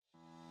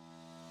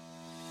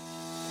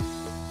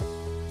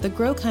The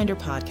Grow Kinder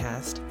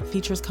podcast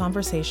features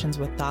conversations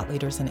with thought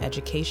leaders in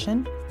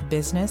education,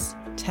 business,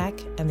 tech,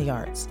 and the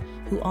arts,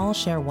 who all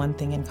share one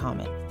thing in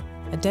common: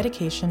 a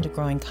dedication to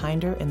growing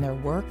kinder in their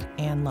work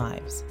and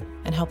lives,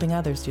 and helping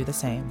others do the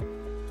same.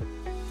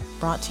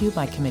 Brought to you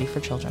by Committee for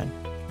Children.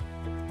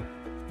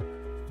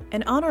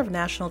 In honor of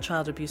National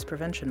Child Abuse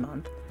Prevention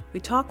Month,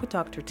 we talk with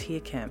Dr. Tia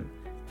Kim,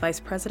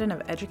 Vice President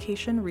of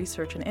Education,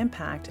 Research, and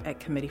Impact at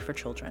Committee for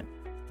Children.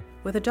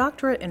 With a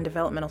doctorate in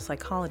developmental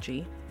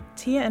psychology,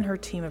 Tia and her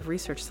team of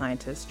research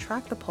scientists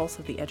track the pulse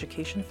of the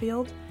education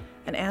field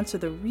and answer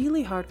the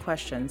really hard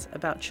questions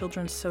about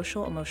children's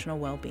social-emotional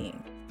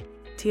well-being.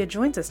 Tia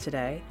joins us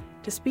today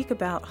to speak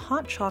about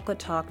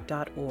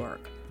hotchocolatetalk.org,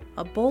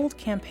 a bold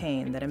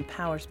campaign that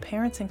empowers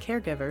parents and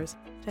caregivers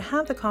to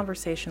have the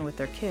conversation with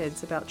their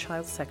kids about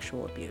child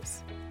sexual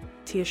abuse.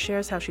 Tia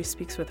shares how she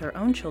speaks with her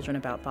own children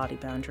about body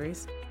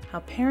boundaries, how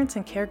parents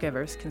and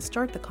caregivers can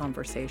start the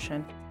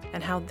conversation,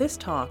 and how this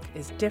talk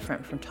is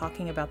different from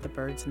talking about the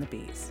birds and the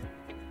bees.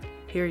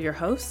 Here are your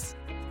hosts,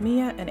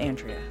 Mia and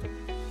Andrea.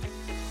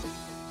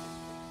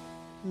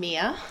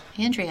 Mia?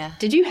 Andrea.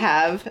 Did you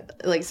have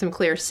some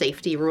clear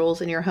safety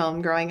rules in your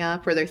home growing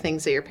up? Were there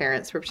things that your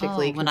parents were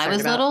particularly concerned about? When I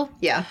was little?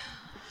 Yeah.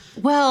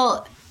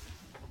 Well,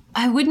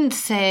 I wouldn't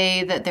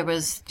say that there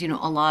was, a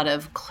lot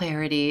of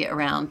clarity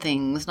around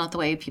things, not the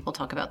way people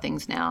talk about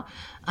things now.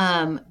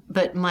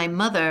 But my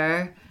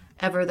mother,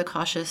 ever the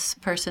cautious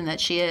person that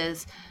she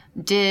is,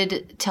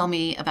 did tell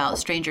me about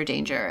stranger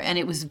danger. And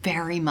it was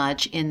very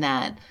much in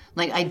that,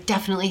 I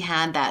definitely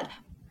had that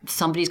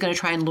somebody's going to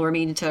try and lure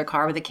me into their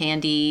car with a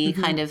candy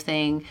kind of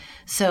thing.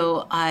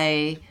 So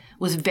I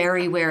was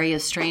very wary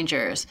of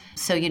strangers.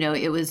 So,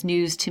 it was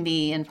news to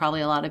me and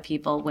probably a lot of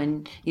people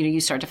when,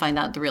 you start to find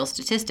out the real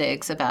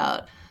statistics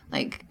about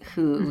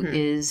who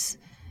is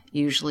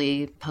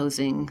usually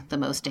posing the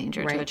most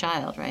danger to a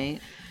child, right?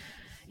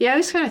 Yeah, I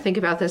always kind of think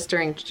about this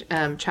during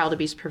Child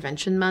Abuse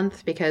Prevention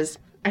Month because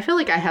I feel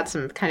like I had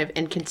some kind of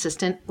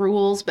inconsistent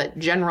rules, but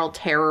general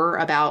terror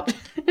about,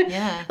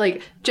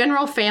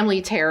 general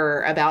family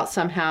terror about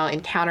somehow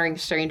encountering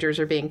strangers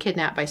or being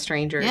kidnapped by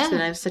strangers. Yeah.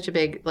 And I have such a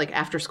big,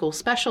 after school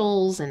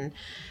specials, and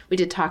we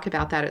did talk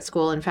about that at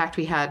school. In fact,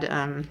 we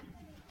had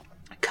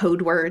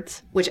code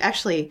words, which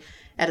actually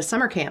at a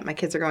summer camp my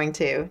kids are going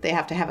to, they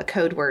have to have a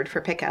code word for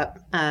pickup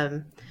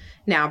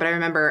now. But I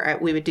remember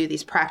we would do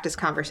these practice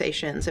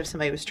conversations if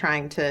somebody was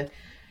trying to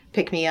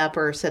pick me up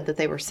or said that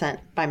they were sent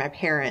by my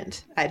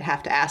parent. I'd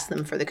have to ask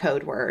them for the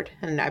code word.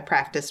 And I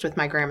practiced with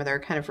my grandmother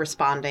kind of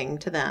responding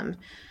to them.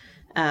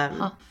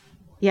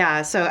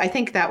 Yeah, so I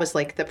think that was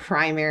the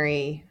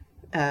primary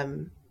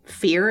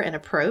fear and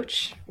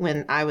approach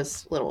when I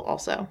was little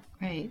also.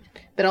 Right.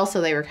 But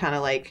also they were kind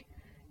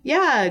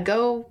of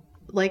go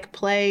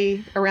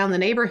play around the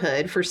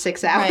neighborhood for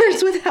 6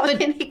 hours without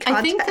any contact.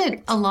 I think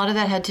that a lot of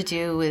that had to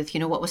do with,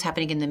 what was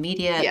happening in the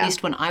media. At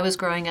least when I was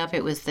growing up,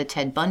 it was the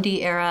Ted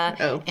Bundy era.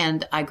 Oh.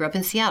 And I grew up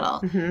in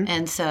Seattle. Mm-hmm.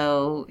 And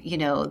so,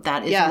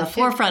 that is in the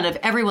forefront of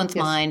everyone's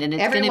mind. And it's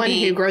going to be...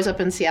 Everyone who grows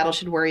up in Seattle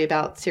should worry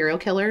about serial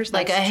killers.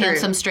 That's a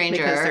handsome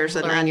stranger. Because there's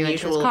an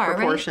unusual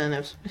proportion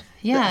of...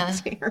 Yeah.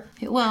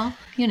 Well,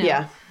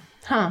 Yeah.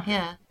 Huh.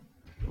 Yeah.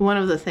 One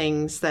of the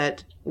things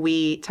that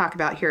we talk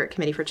about here at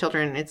Committee for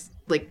Children, it's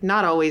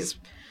not always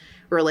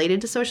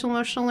related to social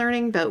emotional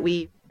learning, but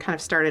we kind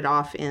of started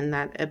off in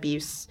that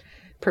abuse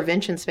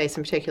prevention space,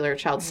 in particular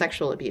child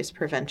sexual abuse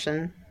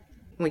prevention.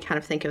 We kind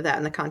of think of that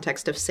in the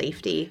context of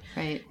safety.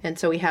 Right. And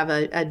so we have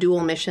a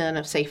dual mission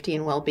of safety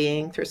and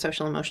well-being through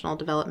social emotional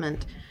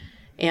development.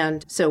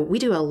 And so we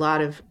do a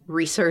lot of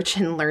research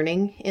and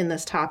learning in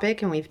this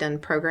topic, and we've done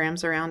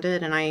programs around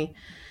it. And I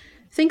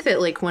think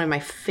that one of my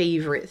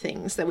favorite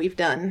things that we've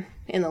done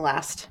in the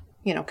last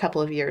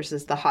couple of years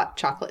is the Hot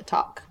Chocolate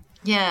Talk.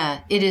 Yeah,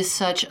 it is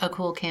such a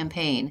cool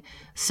campaign.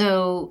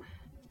 So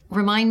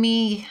remind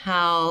me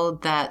how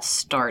that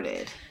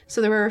started.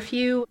 So there were a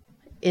few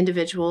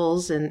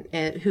individuals and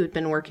who had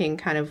been working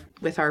kind of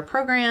with our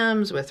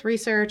programs, with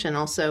research, and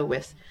also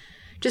with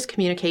just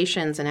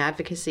communications and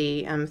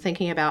advocacy,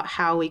 thinking about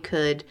how we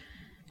could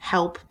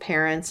help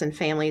parents and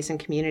families and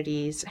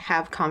communities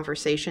have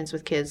conversations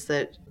with kids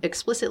that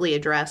explicitly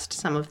addressed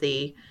some of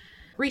the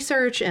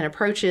research and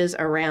approaches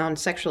around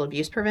sexual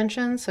abuse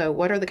prevention. So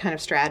what are the kind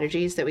of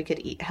strategies that we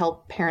could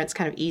help parents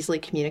kind of easily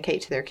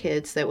communicate to their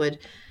kids that would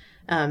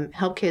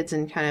help kids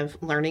in kind of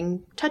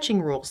learning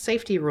touching rules,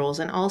 safety rules,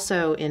 and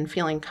also in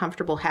feeling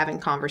comfortable having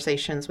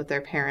conversations with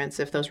their parents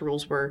if those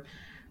rules were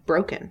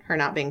broken or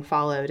not being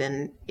followed.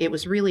 And it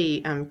was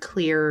really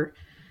clear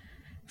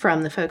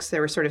from the folks that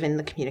were sort of in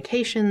the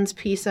communications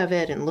piece of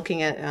it and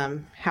looking at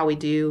how we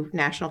do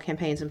national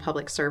campaigns and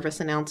public service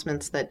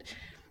announcements that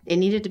it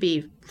needed to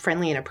be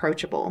friendly and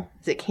approachable.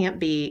 It can't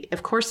be,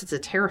 of course, it's a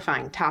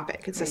terrifying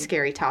topic. It's a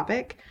scary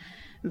topic,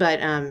 but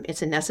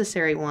it's a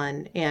necessary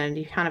one. And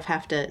you kind of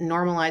have to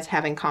normalize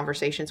having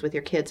conversations with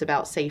your kids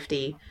about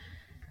safety,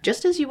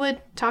 just as you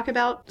would talk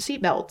about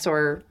seatbelts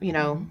or,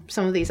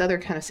 some of these other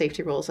kind of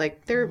safety rules.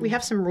 We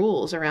have some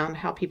rules around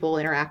how people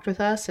interact with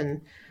us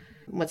and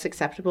what's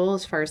acceptable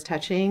as far as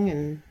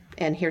touching.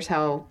 And here's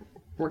how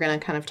we're going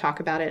to kind of talk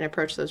about it and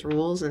approach those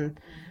rules. And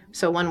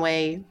so one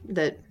way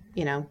that,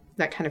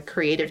 that kind of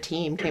creative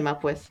team came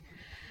up with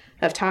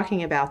of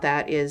talking about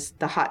that is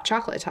the hot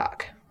chocolate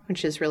talk,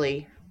 which is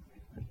really,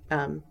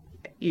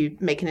 you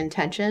make an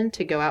intention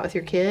to go out with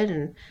your kid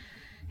and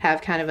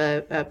have kind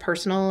of a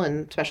personal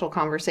and special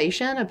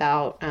conversation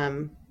about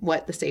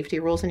what the safety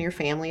rules in your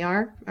family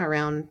are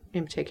around,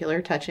 in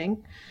particular,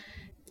 touching.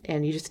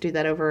 And you just do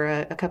that over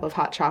a cup of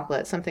hot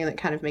chocolate, something that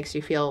kind of makes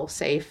you feel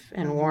safe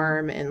and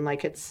warm and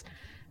like it's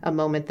a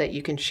moment that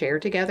you can share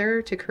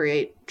together to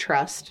create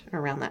trust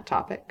around that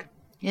topic.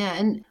 Yeah,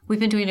 and we've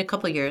been doing it a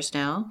couple of years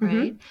now,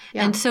 right?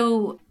 Yeah. And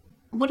so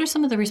what are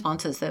some of the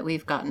responses that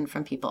we've gotten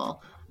from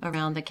people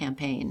around the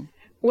campaign?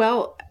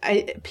 Well,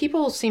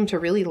 people seem to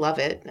really love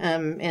it,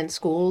 and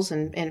schools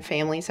and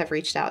families have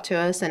reached out to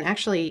us. And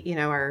actually,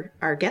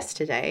 our guest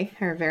today,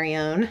 our very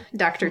own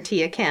Dr.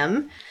 Tia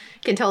Kim,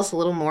 can tell us a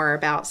little more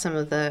about some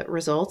of the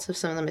results of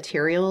some of the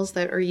materials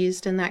that are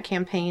used in that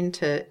campaign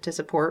to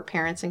support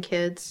parents and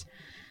kids.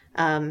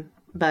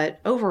 But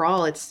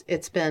overall,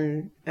 it's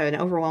been an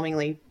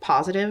overwhelmingly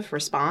positive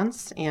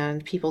response,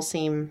 and people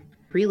seem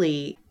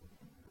really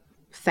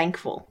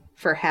thankful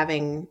for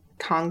having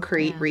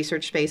concrete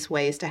research-based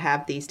ways to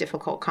have these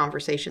difficult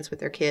conversations with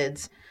their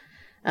kids,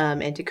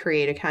 and to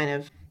create a kind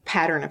of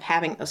pattern of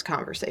having those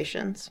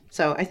conversations.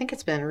 So I think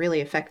it's been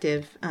really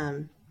effective,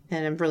 and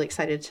I'm really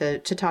excited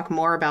to talk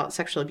more about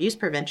sexual abuse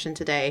prevention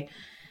today.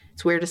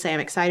 It's weird to say I'm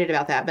excited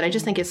about that, but I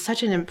just think it's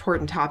such an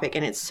important topic,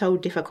 and it's so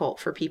difficult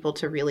for people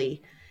to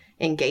really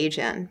engage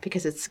in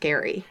because it's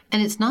scary.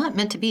 And it's not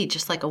meant to be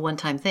just like a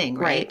one-time thing,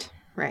 right?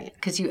 Right.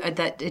 Because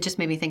it just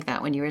made me think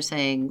that when you were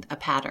saying a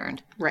pattern.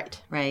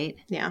 Right?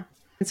 Yeah.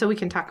 And so we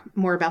can talk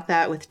more about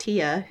that with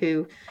Tia,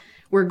 who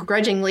we're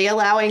grudgingly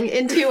allowing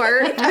into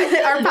our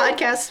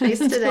podcast space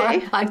today.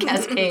 Our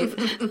podcast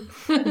cave.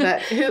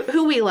 But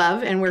who we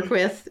love and work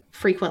with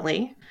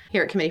frequently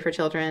here at Committee for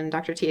Children,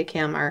 Dr. Tia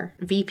Kim, our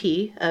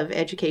VP of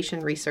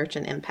Education, Research,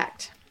 and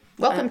Impact.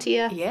 Welcome,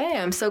 Tia.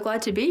 Yeah, I'm so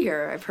glad to be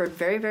here. I've heard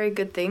very, very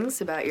good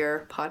things about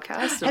your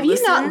podcast. Have you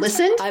not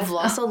listened? I've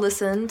also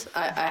listened.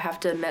 I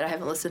have to admit I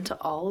haven't listened to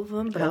all of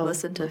them, but I've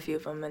listened to a few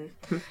of them, and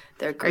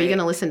they're great. Are you going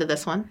to listen to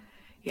this one?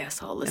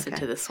 Yes, I'll listen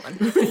to this one.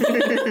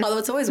 Although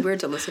it's always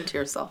weird to listen to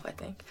yourself, I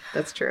think.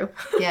 That's true.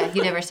 Yeah,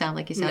 you never sound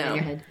like you sound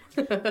in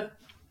your head.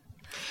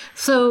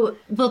 So,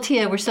 well,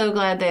 Tia, we're so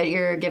glad that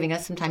you're giving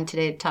us some time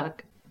today to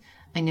talk.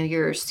 I know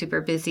you're super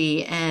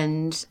busy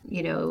and,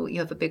 you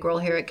have a big role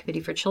here at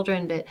Committee for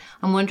Children, but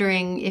I'm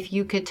wondering if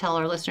you could tell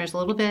our listeners a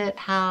little bit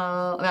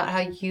about how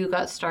you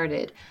got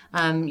started.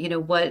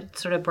 What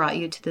sort of brought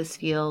you to this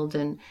field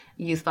and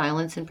youth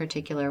violence in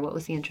particular. What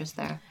was the interest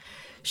there?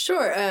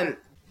 Sure.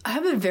 I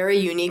have a very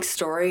unique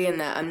story in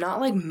that I'm not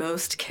like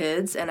most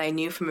kids, and I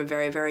knew from a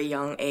very, very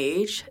young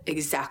age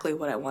exactly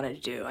what I wanted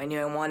to do. I knew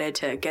I wanted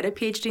to get a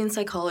PhD in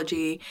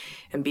psychology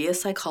and be a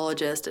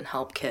psychologist and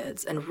help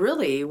kids. And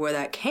really where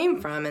that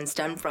came from and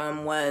stemmed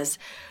from was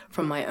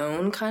from my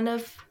own kind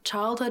of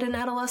childhood and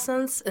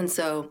adolescence. And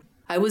so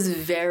I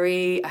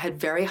had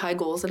very high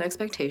goals and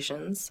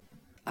expectations.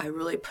 I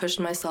really pushed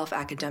myself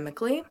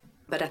academically,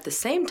 but at the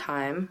same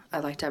time,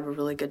 I like to have a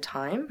really good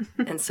time.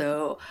 And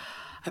so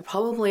I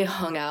probably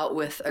hung out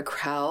with a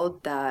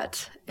crowd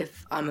that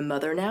if I'm a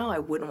mother now, I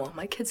wouldn't want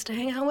my kids to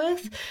hang out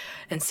with.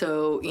 And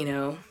so,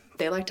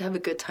 they like to have a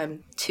good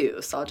time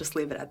too. So I'll just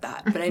leave it at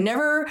that. But I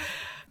never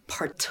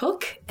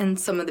partook in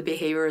some of the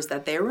behaviors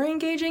that they were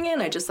engaging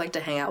in. I just like to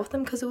hang out with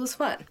them because it was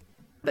fun.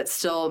 But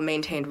still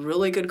maintained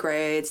really good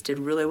grades, did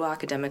really well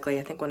academically.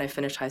 I think when I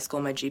finished high school,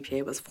 my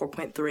GPA was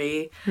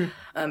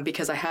 4.3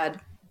 because I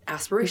had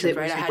aspirations,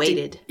 right? I had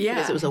weighted.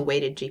 Because it was a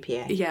weighted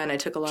GPA. Yeah, and I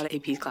took a lot of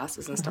AP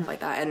classes and stuff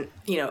like that. And,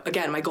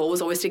 again, my goal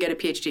was always to get a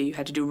PhD. You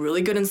had to do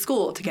really good in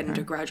school to get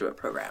into a graduate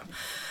program.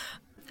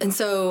 And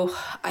so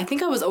I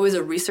think I was always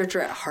a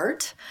researcher at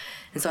heart.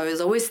 And so I was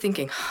always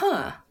thinking,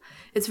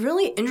 it's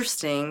really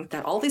interesting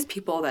that all these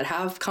people that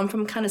have come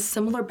from kind of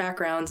similar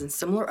backgrounds and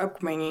similar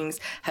upbringings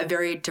have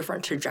very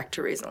different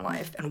trajectories in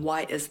life. And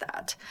why is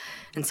that?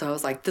 And so I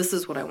was like, this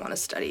is what I want to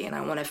study. And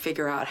I want to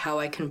figure out how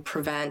I can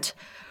prevent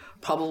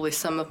probably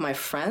some of my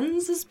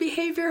friends'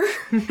 behavior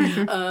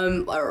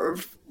or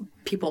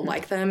people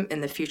like them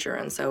in the future.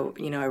 And so,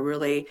 I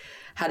really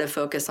had to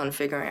focus on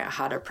figuring out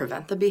how to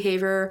prevent the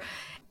behavior.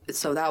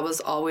 So that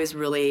was always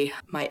really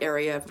my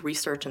area of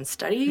research and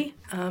study,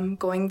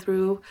 going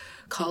through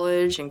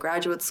college and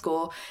graduate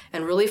school,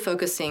 and really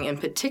focusing in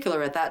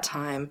particular at that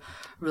time,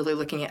 really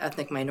looking at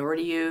ethnic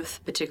minority youth,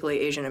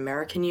 particularly Asian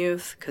American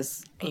youth,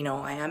 because,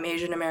 I am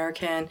Asian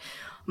American.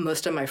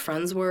 Most of my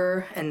friends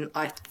were, and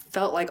I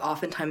felt like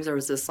oftentimes there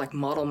was this like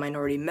model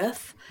minority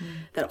myth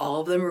that all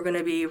of them were going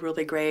to be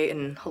really great,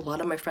 and a lot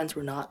of my friends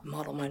were not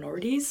model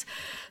minorities.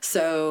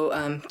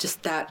 So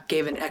just that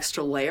gave an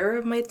extra layer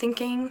of my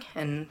thinking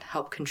and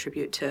helped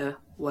contribute to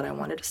what I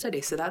wanted to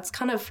study. So that's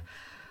kind of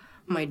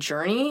my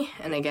journey.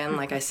 And again,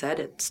 like I said,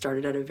 it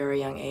started at a very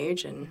young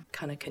age and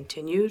kind of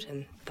continued,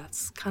 and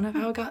that's kind of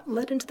how I got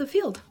led into the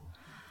field.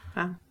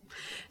 Wow.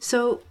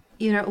 So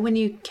When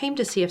you came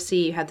to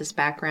CFC, you had this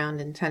background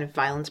in kind of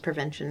violence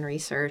prevention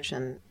research,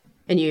 and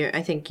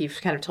I think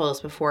you've kind of told us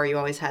before, you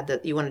always had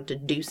that you wanted to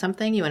do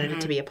something, you wanted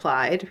it to be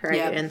applied, right?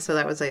 Yep. And so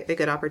that was a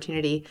good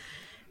opportunity.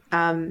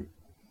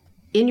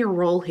 In your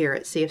role here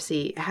at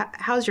CFC,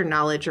 how's your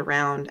knowledge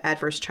around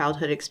adverse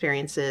childhood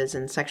experiences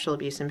and sexual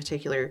abuse in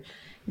particular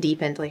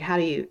deepened? Like, how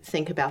do you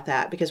think about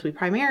that? Because we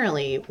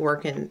primarily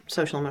work in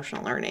social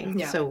emotional learning.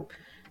 Yeah.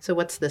 So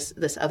what's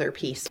this other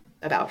piece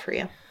about for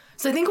you?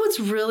 So I think what's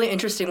really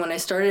interesting, when I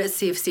started at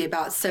CFC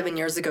about 7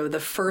 years ago,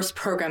 the first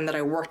program that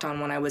I worked on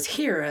when I was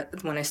here,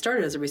 when I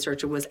started as a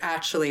researcher, was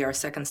actually our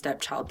Second Step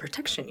Child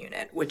Protection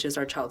Unit, which is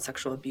our child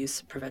sexual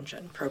abuse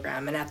prevention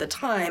program. And at the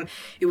time,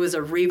 it was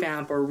a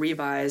revamp or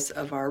revise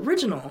of our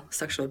original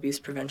sexual abuse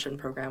prevention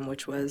program,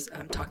 which was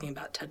talking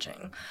about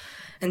touching.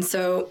 And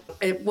so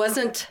it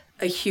wasn't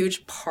a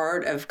huge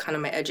part of kind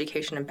of my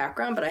education and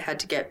background, but I had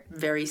to get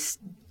very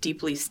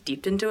deeply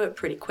steeped into it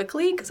pretty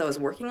quickly because I was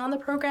working on the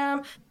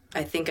program.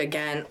 I think,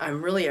 again,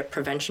 I'm really a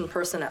prevention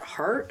person at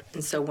heart.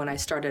 And so when I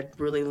started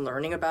really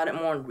learning about it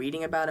more and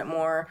reading about it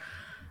more,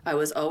 I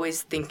was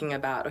always thinking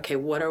about, okay,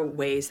 what are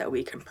ways that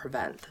we can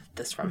prevent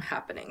this from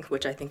happening,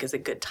 which I think is a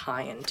good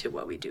tie-in to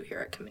what we do here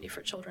at Committee for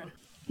Children.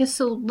 Yeah,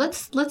 so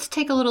let's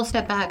take a little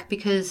step back,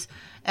 because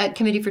at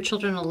Committee for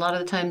Children, a lot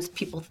of the times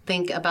people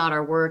think about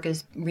our work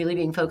as really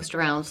being focused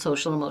around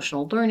social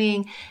emotional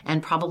learning,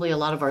 and probably a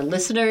lot of our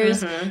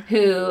listeners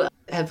who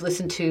have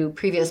listened to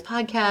previous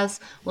podcasts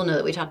will know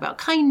that we talk about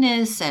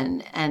kindness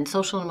and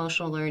social and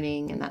emotional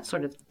learning and that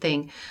sort of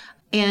thing.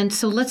 And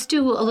so let's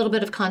do a little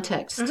bit of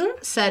context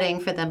setting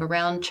for them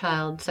around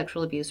child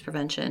sexual abuse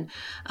prevention,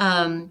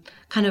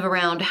 kind of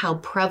around how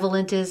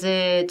prevalent is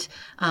it,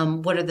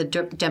 what are the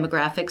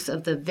demographics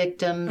of the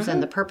victims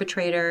and the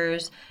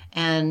perpetrators,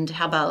 and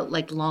how about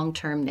like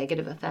long-term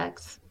negative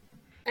effects?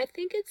 I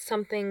think it's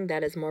something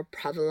that is more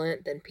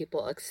prevalent than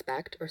people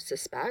expect or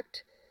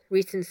suspect.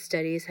 Recent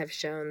studies have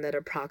shown that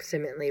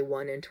approximately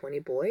 1 in 20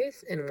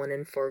 boys and 1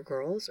 in 4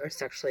 girls are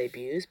sexually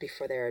abused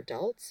before they're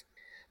adults.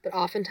 But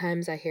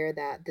oftentimes I hear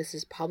that this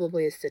is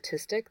probably a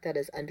statistic that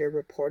is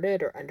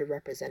underreported or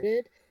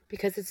underrepresented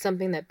because it's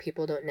something that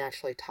people don't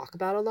naturally talk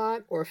about a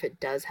lot, or if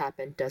it does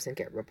happen, doesn't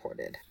get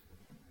reported.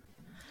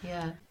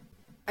 Yeah.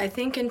 I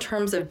think in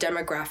terms of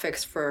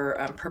demographics for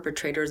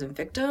perpetrators and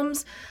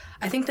victims,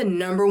 I think the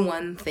number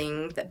one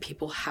thing that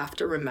people have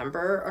to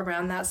remember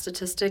around that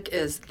statistic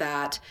is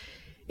that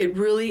it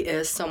really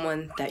is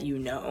someone that you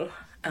know.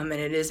 And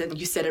it isn't,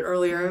 you said it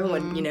earlier,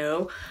 when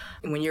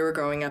you were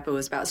growing up, it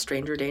was about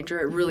stranger danger.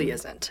 It really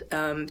isn't.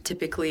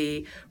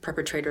 Typically,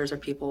 perpetrators are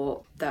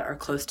people that are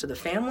close to the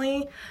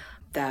family,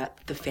 that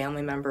the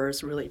family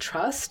members really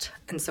trust.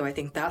 And so I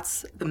think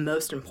that's the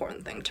most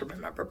important thing to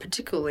remember,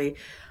 particularly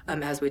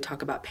as we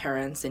talk about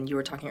parents. And you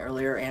were talking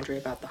earlier, Andrea,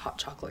 about the hot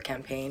chocolate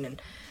campaign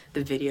and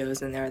the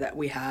videos in there that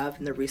we have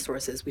and the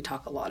resources. We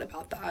talk a lot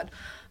about that.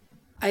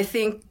 I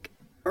think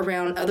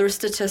around other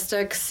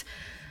statistics,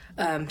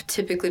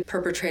 typically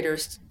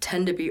perpetrators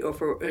tend to be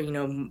over,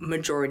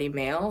 majority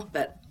male,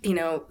 but,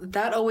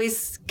 that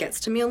always gets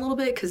to me a little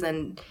bit, because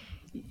then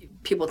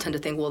people tend to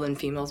think, well, then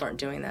females aren't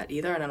doing that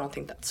either, and I don't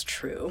think that's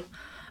true.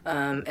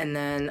 And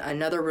then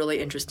another really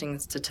interesting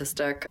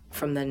statistic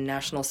from the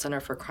National Center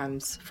for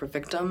Crimes for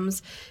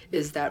Victims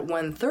is that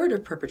 1/3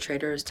 of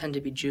perpetrators tend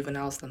to be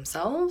juveniles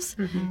themselves,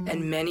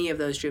 and many of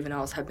those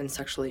juveniles have been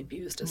sexually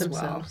abused as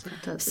well.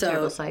 It's a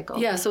terrible cycle.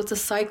 Yeah, so it's a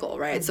cycle,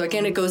 right? So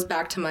again, it goes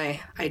back to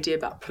my idea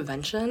about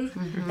prevention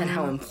and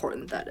how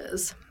important that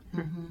is.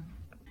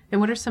 And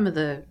what are some of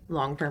the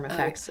long-term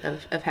effects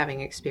of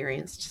having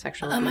experienced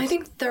sexual abuse? I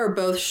think there are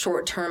both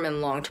short-term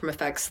and long-term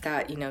effects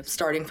that,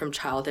 starting from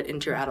childhood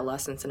into your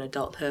adolescence and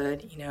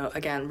adulthood.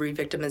 Again,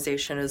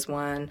 re-victimization is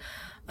one,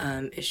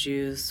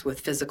 issues with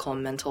physical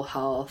and mental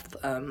health,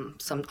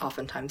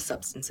 oftentimes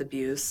substance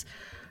abuse.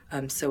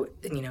 So,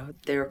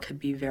 there could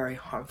be very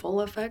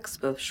harmful effects,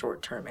 both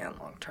short-term and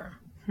long-term.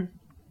 And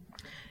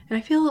I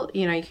feel,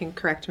 you can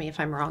correct me if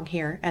I'm wrong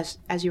here, as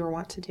you were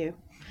wont to do.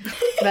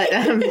 But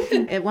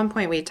at one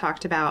point we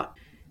talked about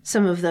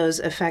some of those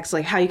effects,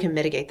 like how you can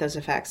mitigate those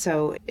effects.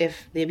 So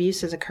if the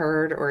abuse has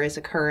occurred or is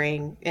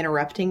occurring,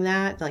 interrupting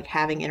that, like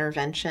having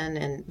intervention,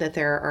 and that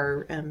there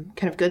are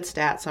kind of good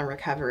stats on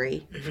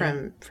recovery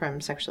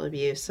from sexual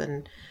abuse.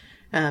 And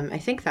I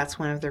think that's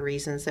one of the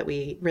reasons that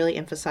we really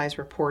emphasize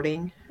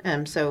reporting.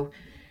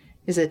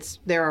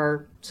 There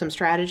are some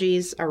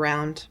strategies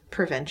around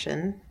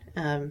prevention,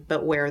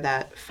 but where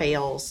that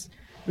fails,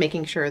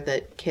 making sure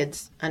that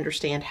kids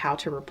understand how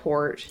to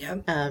report,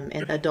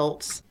 and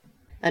adults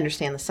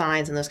understand the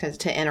signs and those kinds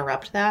to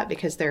interrupt that,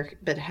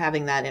 but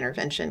having that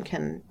intervention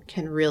can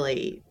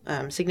really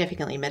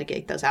significantly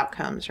mitigate those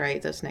outcomes,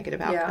 right? Those negative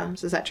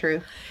outcomes. Is that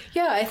true?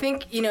 Yeah, I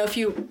think, if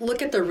you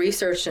look at the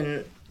research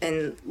and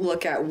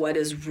look at what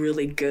is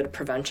really good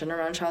prevention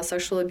around child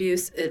sexual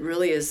abuse, it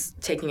really is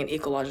taking an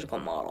ecological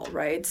model,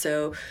 right?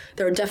 So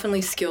there are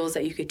definitely skills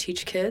that you could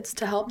teach kids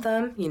to help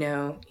them,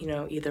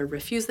 either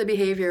refuse the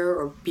behavior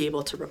or be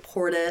able to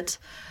report it.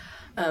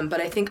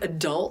 But I think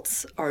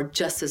adults are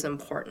just as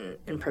important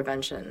in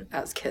prevention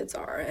as kids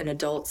are, and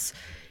adults,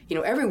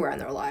 everywhere in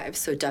their lives.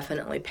 So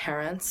definitely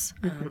parents,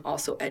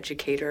 also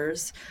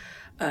educators,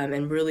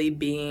 and really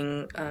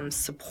being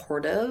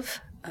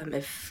supportive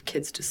if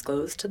kids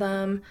disclose to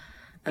them,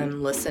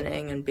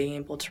 listening and being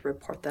able to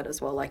report that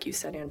as well, like you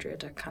said, Andrea,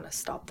 to kind of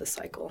stop the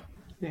cycle.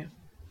 Yeah.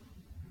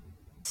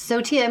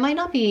 So, Tia, it might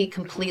not be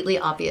completely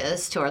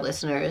obvious to our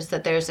listeners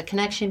that there's a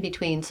connection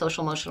between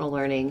social emotional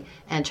learning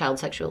and child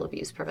sexual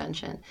abuse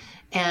prevention.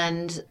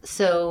 And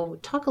so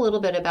talk a little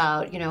bit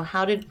about,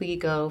 how did we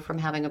go from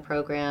having a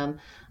program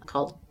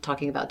called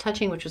Talking About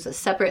Touching, which was a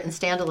separate and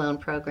standalone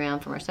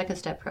program from our Second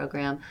Step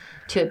program,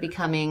 to it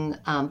becoming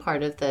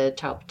part of the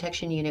Child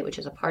Protection Unit, which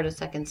is a part of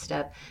Second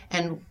Step.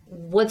 And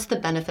what's the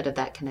benefit of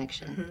that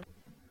connection? Mm-hmm.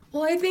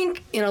 Well, I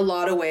think in a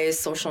lot of ways,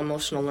 social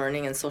emotional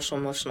learning and social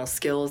emotional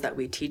skills that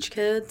we teach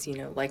kids,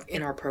 like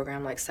in our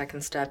program, like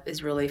Second Step,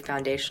 is really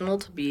foundational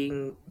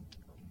to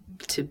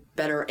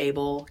better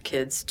able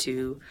kids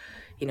to,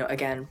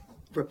 again,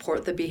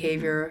 report the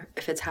behavior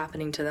if it's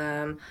happening to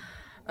them,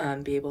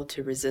 be able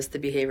to resist the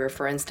behavior.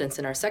 For instance,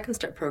 in our Second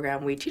Step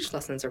program, we teach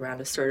lessons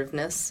around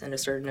assertiveness and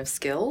assertive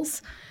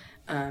skills.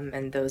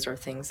 And those are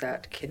things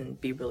that can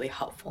be really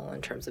helpful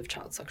in terms of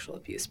child sexual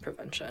abuse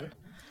prevention.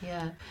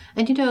 Yeah.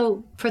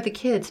 And, for the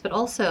kids, but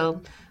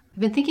also, I've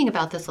been thinking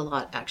about this a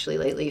lot actually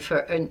lately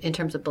in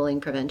terms of bullying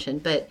prevention,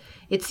 but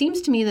it seems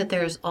to me that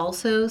there's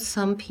also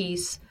some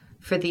piece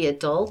for the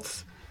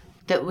adults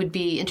that would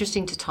be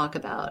interesting to talk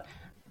about.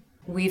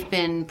 We've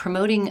been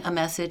promoting a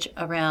message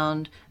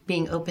around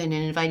being open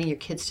and inviting your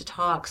kids to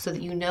talk so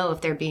that if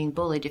they're being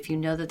bullied, if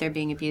that they're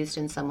being abused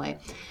in some way.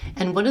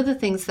 And one of the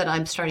things that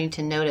I'm starting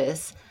to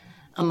notice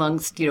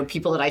amongst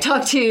people that I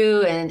talk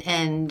to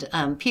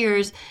and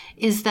peers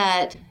is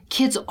that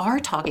kids are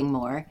talking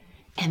more,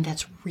 and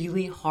that's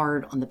really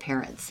hard on the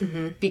parents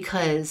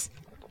because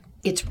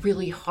it's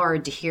really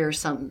hard to hear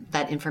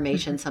that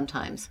information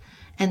sometimes.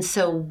 And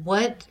so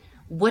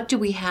what do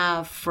we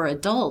have for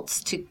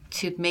adults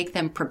to make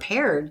them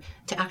prepared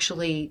to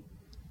actually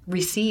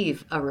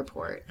receive a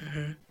report?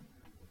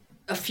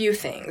 A few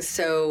things.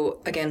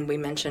 So again, we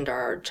mentioned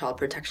our Child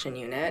Protection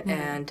Unit,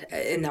 and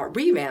in that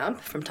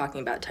revamp from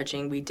Talking About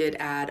Touching, we did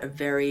add a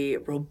very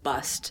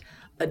robust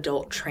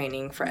adult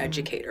training for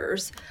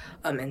educators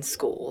in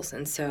schools.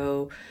 And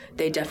so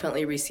they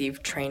definitely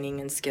receive training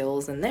and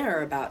skills in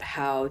there about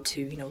how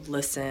to,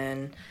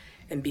 listen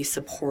and be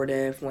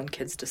supportive when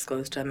kids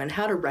disclose to them, and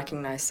how to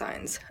recognize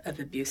signs of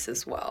abuse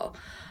as well.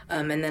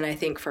 And then I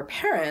think for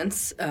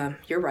parents,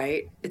 you're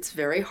right, it's a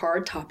very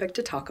hard topic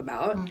to talk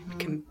about. It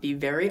can be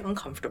very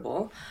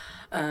uncomfortable.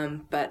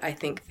 But I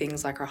think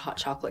things like our Hot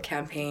Chocolate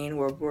campaign,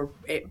 where we're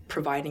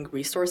providing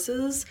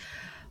resources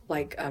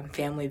like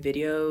family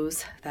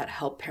videos that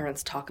help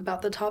parents talk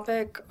about the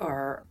topic,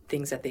 are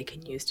things that they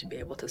can use to be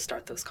able to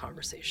start those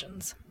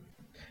conversations.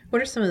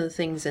 What are some of the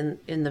things in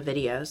the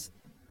videos?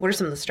 What are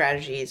some of the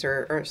strategies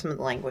or some of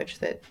the language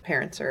that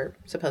parents are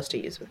supposed to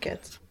use with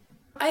kids?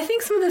 I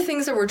think some of the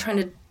things that we're trying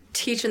to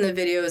teach in the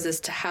videos is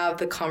to have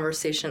the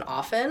conversation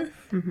often,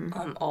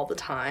 all the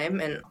time,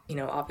 and,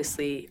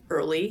 obviously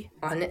early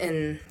on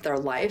in their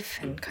life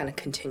and kind of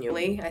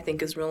continually, I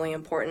think is really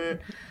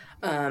important.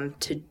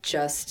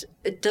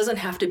 It doesn't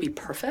have to be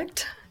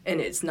perfect,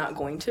 and it's not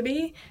going to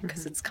be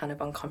because it's kind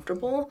of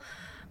uncomfortable,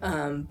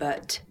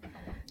 but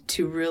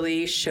to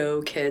really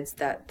show kids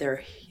that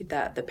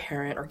the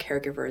parent or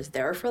caregiver is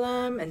there for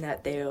them, and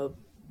that they'll,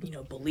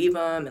 believe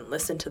them and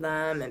listen to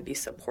them and be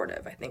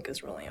supportive, I think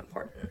is really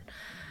important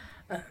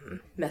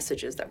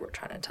messages that we're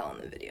trying to tell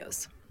in the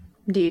videos.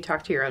 Do you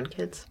talk to your own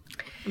kids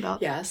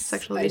about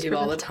sexual abuse? I do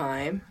all the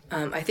time.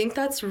 I think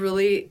that's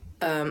really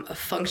a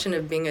function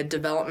of being a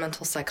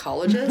developmental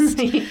psychologist.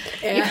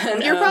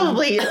 And, you're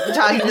probably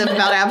talking to them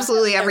about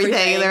absolutely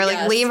everything. They're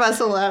like, leave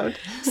us alone.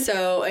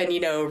 So, and,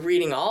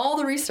 reading all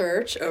the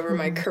research over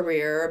my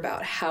career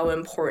about how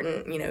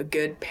important,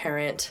 good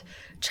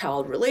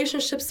parent-child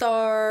relationships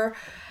are,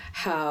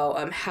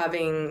 how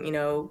having,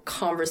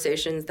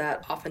 conversations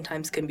that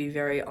oftentimes can be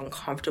very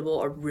uncomfortable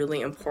are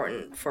really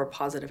important for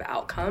positive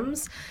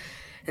outcomes.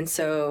 And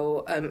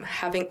so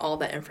having all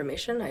that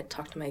information, I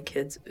talk to my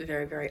kids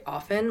very, very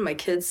often. My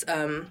kids,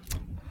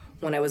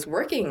 when I was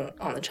working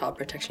on the Child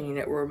Protection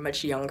Unit, were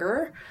much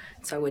younger,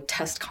 so I would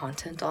test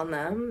content on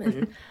them.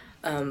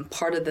 And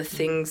part of the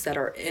things that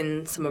are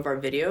in some of our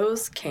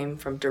videos came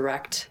from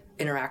direct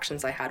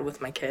interactions I had with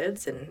my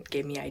kids and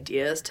gave me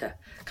ideas to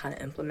kind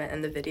of implement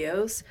in the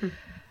videos.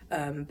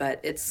 But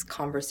it's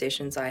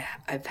conversations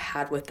I've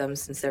had with them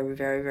since they were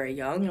very, very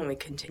young, and we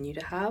continue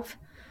to have.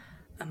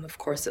 Of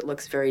course, it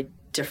looks very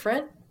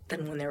different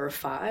than when they were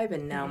 5,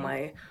 and now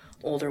my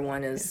older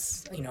one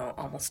is,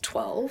 almost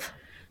 12.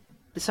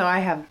 So I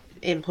have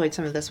employed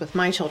some of this with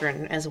my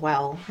children as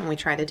well, and we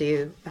try to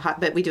do,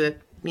 but we do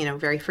it,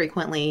 very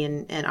frequently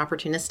and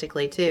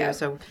opportunistically too. Yeah.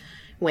 So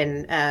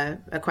when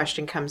a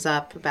question comes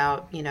up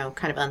about,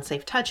 kind of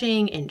unsafe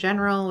touching in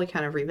general, we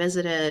kind of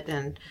revisit it.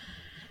 And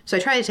so I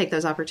try to take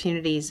those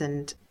opportunities,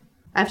 and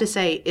I have to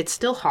say it's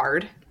still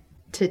hard.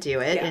 to do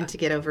it and to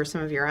get over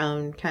some of your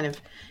own kind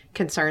of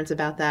concerns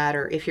about that,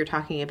 or if you're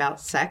talking about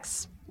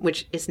sex,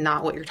 which is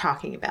not what you're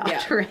talking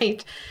about,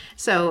 right?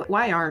 So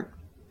why aren't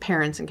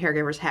parents and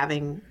caregivers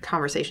having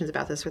conversations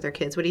about this with their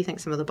kids? What do you think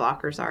some of the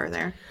blockers are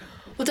there?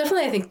 Well,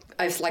 definitely, I think,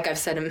 I've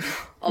said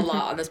a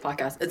lot on this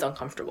podcast, it's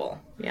uncomfortable.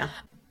 Yeah.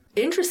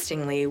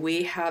 Interestingly,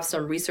 we have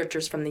some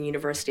researchers from the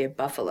University of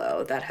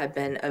Buffalo that have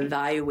been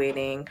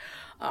evaluating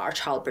our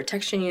child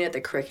protection unit,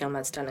 the curriculum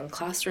that's done in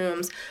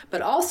classrooms,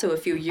 but also a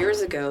few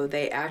years ago,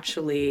 they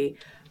actually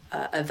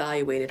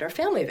evaluated our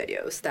family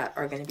videos that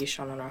are going to be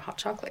shown on our hot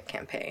chocolate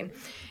campaign.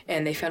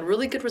 And they found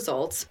really good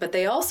results, but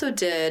they also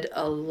did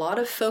a lot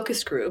of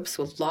focus groups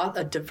with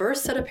a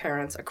diverse set of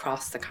parents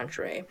across the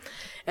country.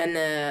 And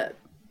the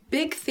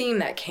big theme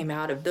that came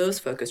out of those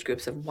focus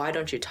groups of why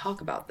don't you talk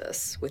about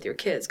this with your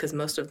kids, because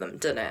most of them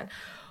didn't,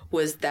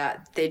 was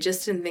that they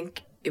just didn't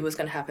think it was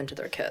going to happen to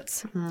their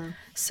kids. Mm-hmm.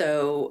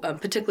 So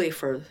particularly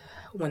for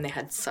when they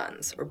had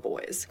sons or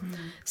boys. Mm-hmm.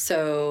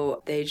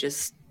 So they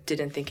just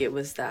didn't think it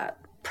was that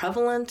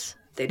prevalent.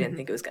 They didn't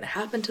think it was going to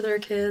happen to their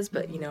kids,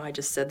 but I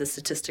just said the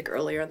statistic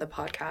earlier in the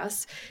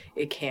podcast.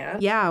 It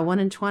can. Yeah, 1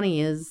 in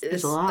 20 is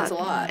a lot. That's a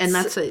lot, and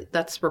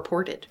that's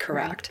reported.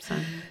 Correct.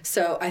 Right?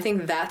 So I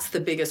think that's the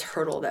biggest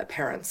hurdle that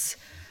parents,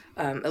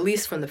 at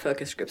least from the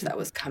focus groups that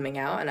was coming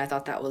out, and I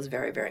thought that was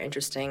very, very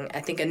interesting.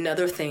 I think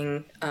another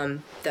thing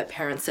that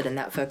parents said in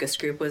that focus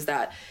group was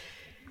that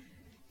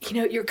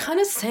you're kind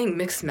of saying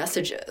mixed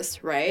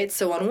messages, right?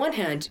 So on one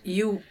hand,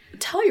 you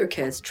tell your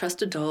kids,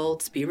 trust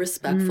adults, be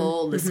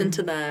respectful, listen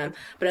to them.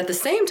 But at the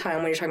same time,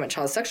 when you're talking about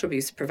child sexual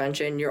abuse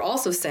prevention, you're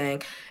also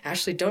saying,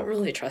 actually, don't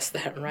really trust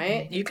them,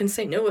 right? You can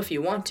say no if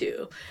you want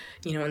to.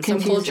 In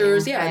some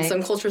cultures, right? In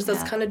some cultures,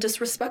 that's kind of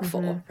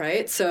disrespectful,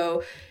 right?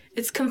 So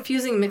it's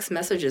confusing mixed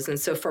messages. And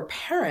so for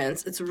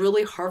parents, it's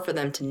really hard for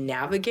them to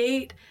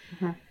navigate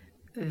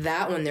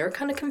that when they're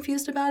kind of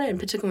confused about it, and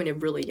particularly when you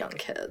have really young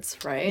kids,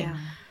 right? Yeah.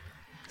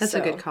 That's a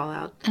good call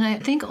out. And I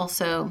think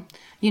also,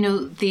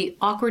 the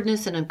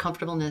awkwardness and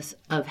uncomfortableness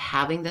of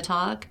having the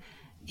talk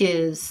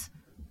is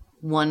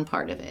one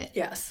part of it.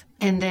 Yes.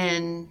 And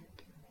then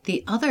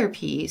the other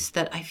piece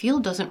that I feel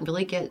doesn't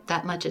really get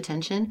that much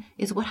attention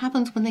is what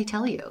happens when they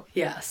tell you.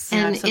 Yes.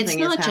 And it's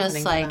not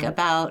just like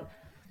about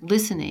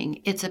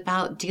listening. It's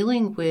about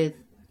dealing with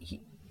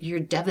your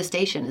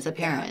devastation as a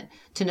parent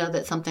to know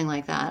that something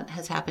like that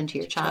has happened to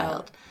your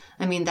child.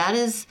 I mean,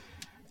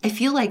 I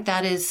feel like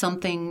that is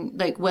something,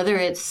 like whether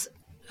it's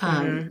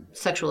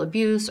sexual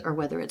abuse or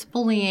whether it's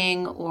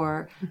bullying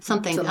or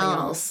something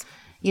else,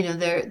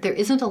 there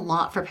isn't a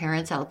lot for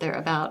parents out there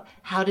about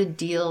how to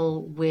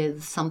deal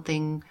with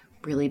something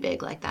really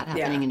big like that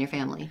happening in your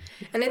family.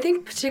 And I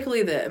think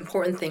particularly the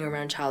important thing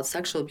around child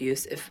sexual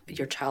abuse, if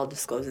your child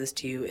discloses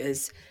to you,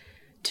 is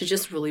to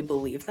just really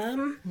believe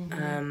them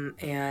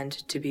and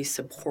to be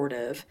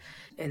supportive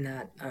in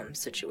that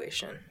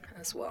situation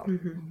as well.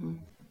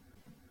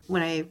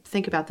 When I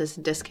think about this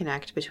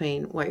disconnect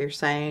between what you're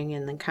saying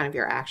and then kind of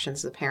your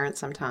actions as a parent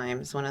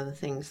sometimes, one of the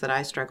things that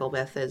I struggle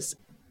with is,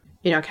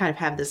 I kind of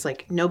have this,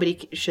 like,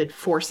 nobody should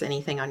force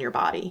anything on your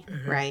body,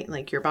 right?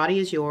 Like, your body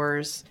is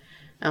yours.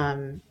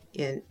 And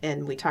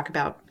we talk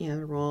about,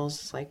 the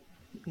rules, like,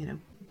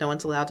 no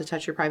one's allowed to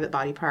touch your private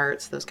body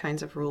parts, those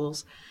kinds of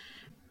rules.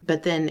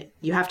 But then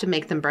you have to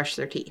make them brush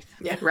their teeth,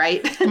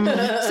 right?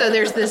 So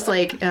there's this,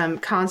 like,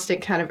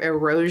 constant kind of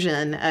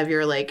erosion of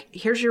your, like,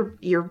 here's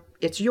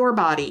it's your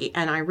body,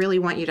 and I really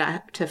want you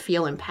to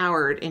feel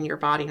empowered in your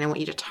body, and I want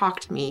you to talk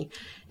to me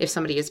if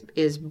somebody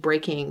is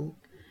breaking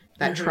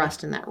that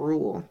trust and that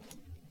rule.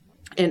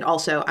 And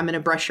also, I'm going to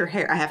brush your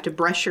hair. I have to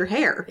brush your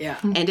hair. Yeah.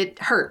 And it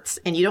hurts,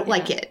 and you don't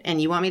like it,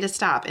 and you want me to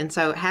stop. And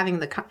so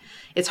having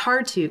it's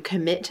hard to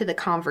commit to the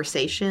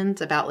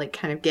conversations about, like,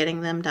 kind of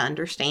getting them to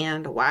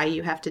understand why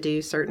you have to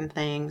do certain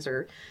things,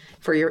 or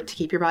to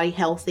keep your body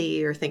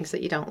healthy, or things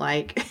that you don't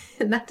like.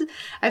 And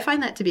I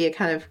find that to be a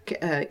kind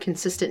of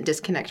consistent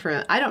disconnect from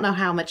it. I don't know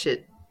how much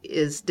it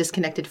is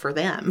disconnected for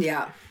them.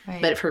 Yeah.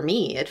 Right. But for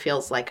me, it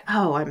feels like,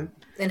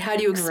 and how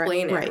do you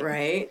explain it,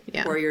 right?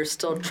 Yeah. Where you're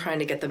still trying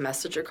to get the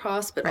message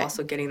across, but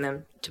also getting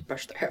them to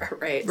brush their hair,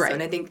 right? So,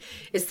 and I think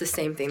it's the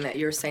same thing that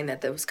you're saying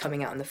that was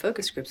coming out in the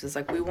focus groups. Is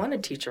like, we want to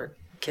teach our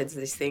kids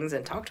these things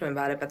and talk to them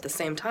about it, but at the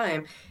same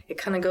time, it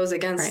kind of goes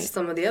against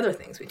some of the other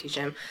things we teach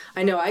them.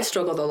 I know I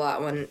struggled a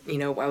lot when,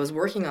 I was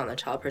working on the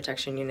child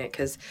protection unit,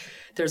 because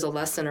there's a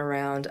lesson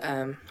around,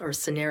 or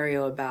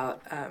scenario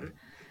about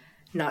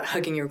not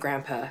hugging your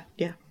grandpa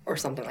or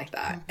something like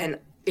that. And,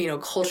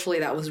 culturally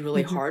that was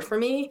really hard for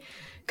me,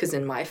 because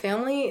in my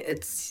family,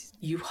 it's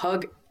you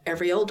hug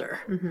every elder,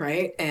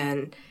 right?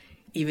 And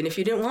even if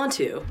you didn't want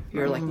to,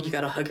 you're like, you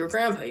got to hug your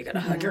grandpa, you got to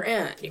hug your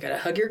aunt, you got to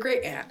hug your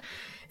great aunt.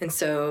 And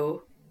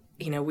so,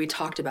 we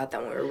talked about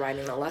that when we were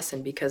writing the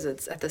lesson, because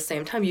it's at the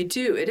same time, it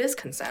is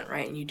consent,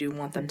 right? And you do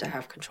want them to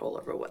have control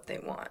over what they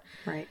want.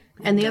 Right.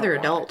 And the other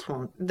adult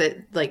won't,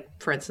 like,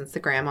 for instance, the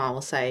grandma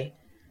will say,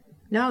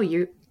 no,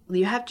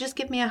 you have to just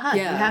give me a hug.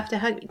 Yeah. You have to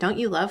hug me. Don't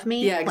you love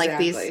me? Yeah,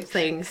 exactly. Like these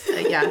things.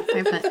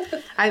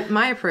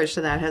 My approach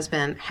to that has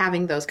been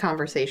having those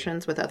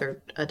conversations with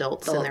other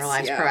adults in their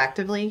lives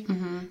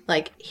proactively.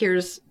 Like,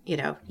 here's,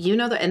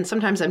 and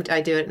sometimes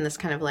I do it in this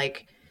kind of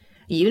like,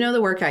 the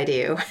work I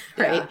do,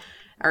 right?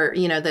 Or,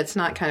 that's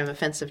not kind of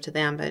offensive to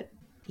them, but,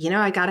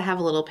 I got to have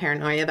a little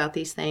paranoia about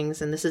these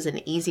things. And this is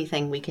an easy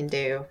thing we can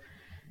do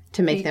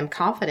to make them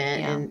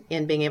confident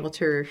in being able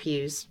to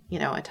refuse,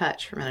 a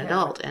touch from an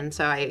adult. And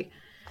so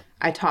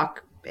I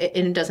talk,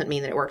 and it doesn't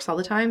mean that it works all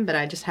the time, but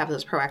I just have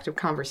those proactive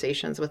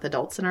conversations with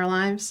adults in our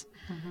lives,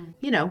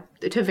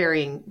 to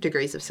varying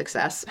degrees of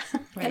success.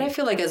 Right. And I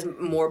feel like as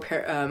more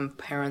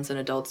parents and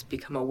adults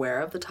become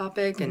aware of the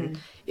topic and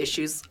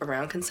issues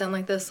around consent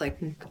like this, like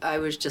I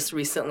was just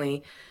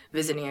recently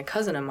visiting a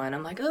cousin of mine.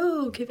 I'm like,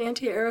 oh, give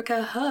Auntie Erica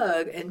a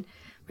hug. And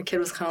my kid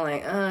was kind of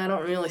like, I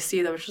don't really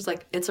see that. She's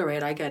like, it's all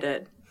right. I get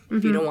it.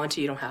 If you don't want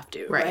to, you don't have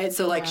to. Right.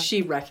 So like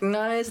she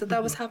recognized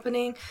that was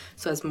happening.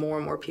 So as more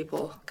and more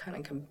people kind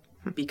of can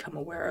become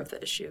aware of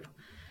the issue,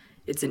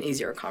 it's an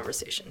easier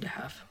conversation to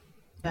have.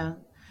 Yeah.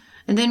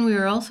 And then we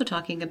were also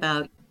talking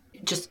about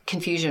just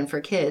confusion for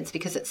kids,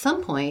 because at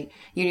some point,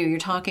 you're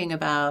talking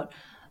about,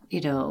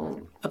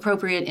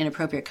 appropriate,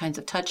 inappropriate kinds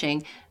of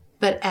touching.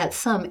 But at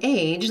some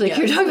age, like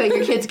you're talking about,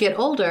 your kids get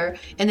older,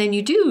 and then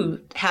you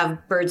do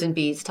have birds and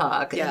bees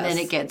talk. And then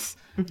it gets,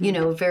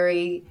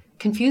 very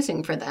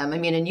confusing for them. I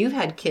mean, and you've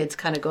had kids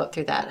kind of go up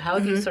through that. How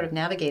have you sort of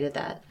navigated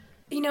that?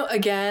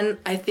 Again,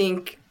 I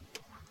think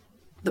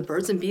the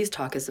birds and bees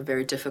talk is a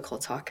very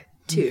difficult talk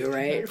too,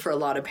 right? For a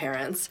lot of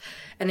parents.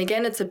 And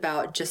again, it's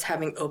about just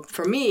having,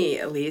 for me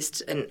at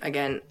least, and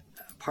again,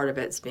 part of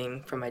it's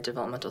being from my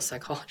developmental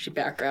psychology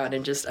background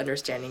and just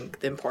understanding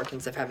the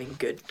importance of having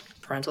good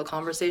parental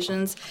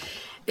conversations,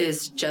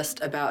 is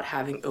just about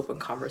having open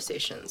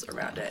conversations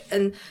around it.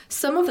 And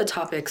some of the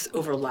topics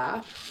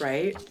overlap,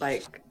 right?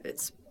 Like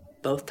it's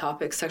both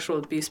topics, sexual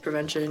abuse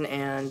prevention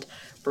and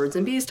birds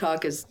and bees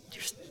talk is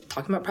you're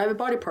talking about private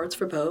body parts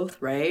for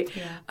both, right?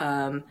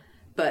 Yeah.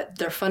 But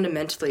they're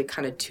fundamentally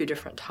kind of two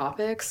different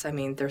topics. I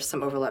mean, there's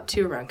some overlap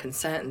too around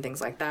consent and things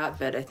like that,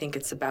 but I think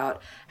it's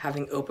about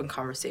having open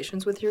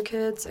conversations with your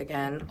kids,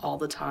 again, all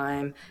the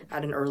time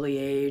at an early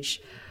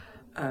age,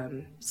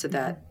 so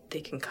that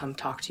they can come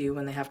talk to you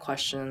when they have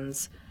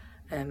questions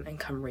and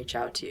come reach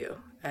out to you.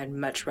 I'd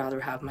much rather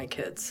have my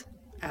kids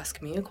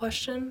ask me a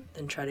question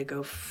than try to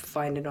go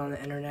find it on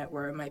the internet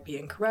where it might be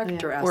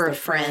incorrect or ask their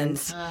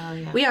friends.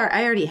 I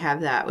already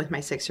have that with my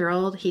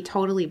 6-year-old. He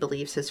totally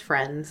believes his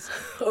friends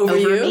over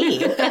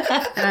me.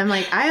 And I'm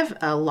like, I have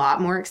a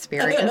lot more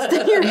experience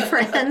than your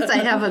friends. I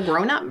have a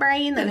grown-up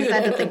brain that has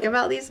had to think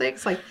about these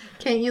things. Like,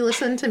 can't you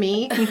listen to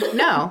me?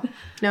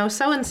 No,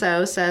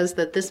 so-and-so says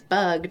that this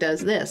bug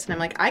does this. And I'm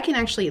like, I can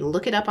actually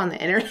look it up on the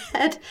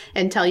internet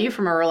and tell you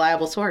from a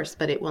reliable source,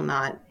 but it will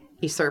not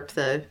usurp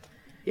the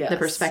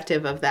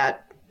perspective of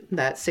that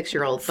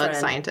 6-year-old bug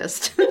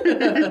scientist.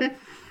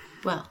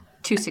 Well,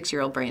 2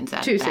 6-year-old brains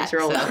at 2 that,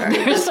 6-year-old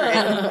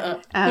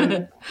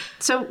brains.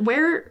 So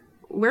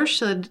where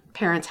should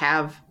parents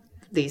have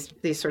these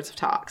sorts of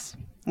talks?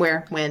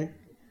 Where? When?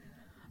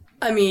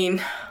 I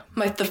mean,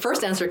 the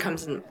first answer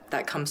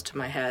that comes to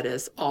my head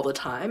is all the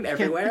time,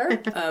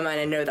 everywhere. And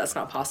I know that's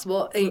not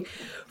possible.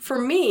 For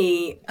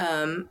me,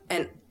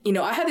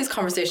 I have these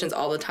conversations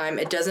all the time.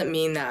 It doesn't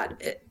mean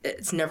that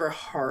it's never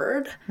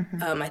hard.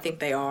 I think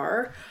they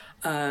are.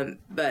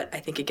 But I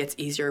think it gets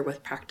easier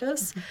with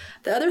practice.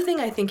 The other thing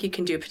I think you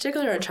can do,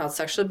 particularly on child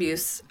sexual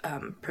abuse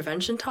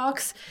prevention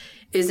talks,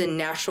 is in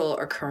natural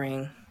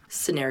occurring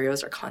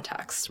scenarios or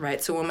contexts,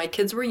 right? So when my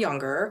kids were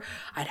younger,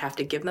 I'd have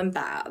to give them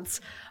baths.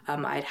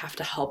 I'd have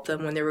to help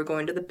them when they were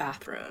going to the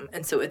bathroom.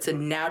 And so it's a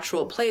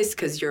natural place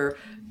because you're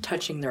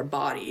touching their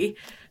body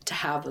to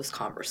have those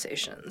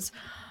conversations.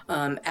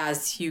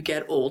 As you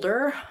get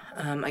older,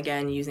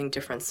 again, using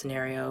different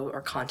scenario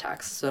or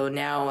context. So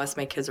now as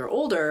my kids are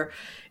older,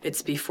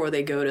 it's before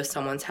they go to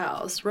someone's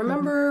house.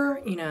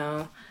 Remember,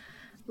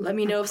 let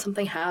me know if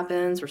something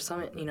happens or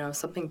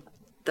something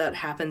that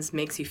happens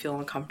makes you feel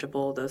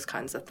uncomfortable, those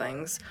kinds of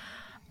things.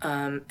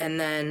 And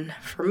then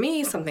for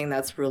me, something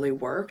that's really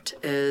worked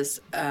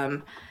is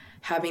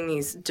having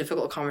these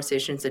difficult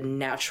conversations in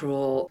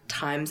natural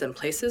times and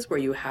places where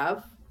you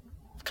have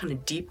kind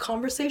of deep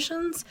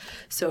conversations.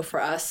 So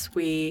for us,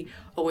 we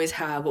always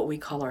have what we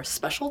call our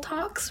special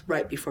talks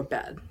right before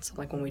bed. So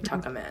like when we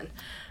tuck them in.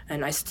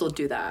 And I still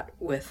do that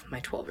with my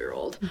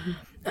 12-year-old.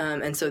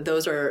 And so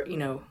those are,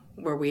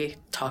 where we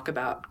talk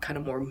about kind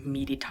of more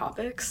meaty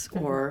topics.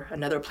 Or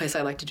another place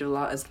I like to do a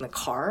lot is in the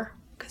car,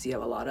 because you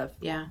have a lot of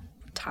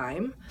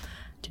time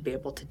to be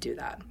able to do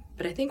that.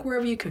 But I think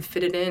wherever you can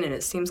fit it in and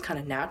it seems kind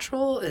of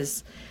natural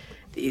is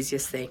the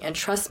easiest thing. And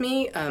trust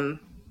me,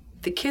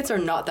 the kids are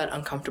not that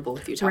uncomfortable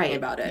with you talking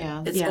about it.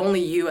 Yeah. It's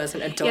only you as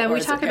an adult. Yeah,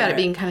 we talk about it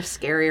being kind of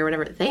scary or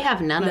whatever. They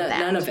have none of that.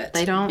 None of it.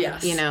 They don't,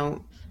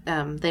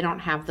 they don't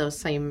have those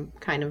same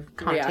kind of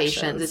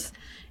connotations.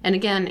 And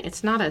again,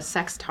 it's not a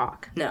sex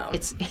talk. No.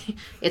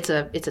 It's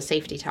a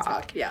safety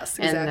talk. Yes,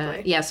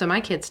 exactly. And so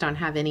my kids don't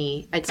have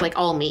any, it's like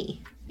all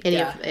me. any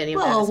of that.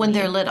 Well, when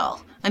they're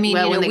little. I mean,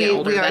 Well, you know, when they get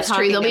older, we are that's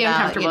talking true. They'll be about,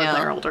 uncomfortable you know, if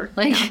they're older.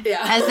 Like,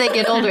 as they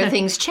get older,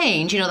 things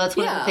change. You know, that's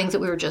one of the Yeah. things that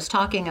we were just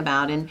talking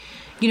about. And,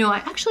 you know, I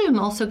actually am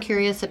also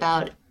curious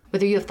about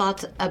whether you have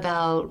thoughts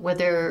about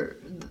whether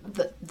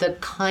the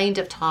kind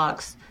of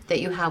talks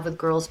that you have with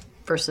girls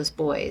versus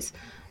boys,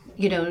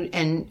 you know,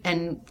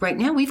 and right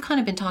now we've kind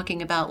of been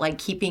talking about like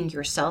keeping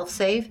yourself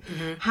safe.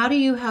 Mm-hmm. How do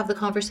you have the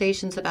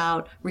conversations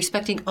about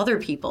respecting other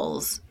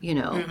people's, you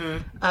know,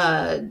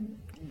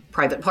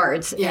 private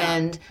parts?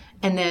 Yeah.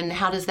 And then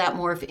how does that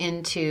morph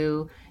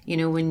into, you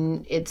know,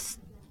 when it's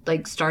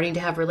like starting to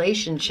have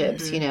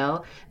relationships, you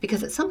know?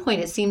 Because at some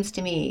point it seems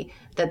to me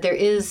that there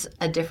is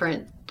a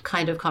different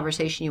kind of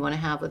conversation you want to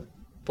have with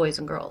boys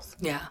and girls.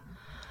 Yeah.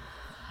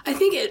 I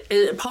think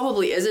it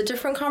probably is a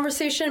different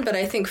conversation, but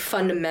I think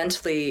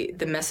fundamentally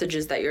the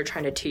messages that you're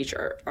trying to teach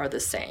are the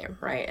same,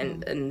 right?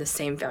 And the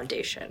same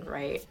foundation,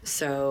 right?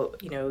 So,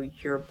 you know,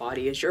 your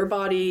body is your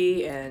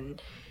body,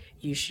 and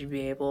you should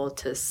be able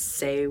to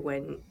say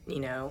when, you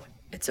know,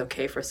 it's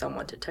okay for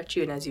someone to touch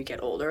you. And as you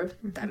get older,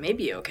 that may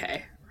be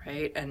okay,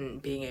 right? And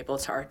being able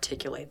to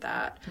articulate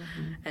that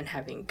and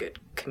having good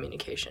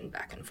communication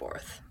back and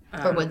forth.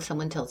 Or when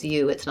someone tells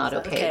you it's not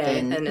okay,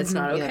 then and it's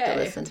not you okay, have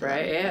to listen to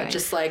right? them. Yeah, Right.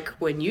 just like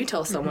when you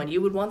tell someone,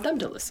 you would want them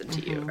to listen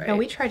to you, right? No,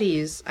 we try to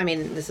use, I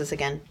mean, this is,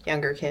 again,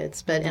 younger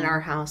kids, but in our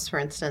house, for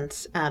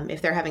instance,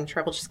 if they're having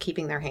trouble just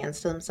keeping their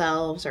hands to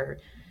themselves or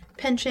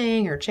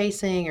pinching or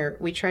chasing, or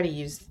we try to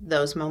use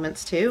those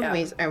moments too.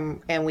 Yeah.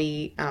 And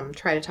we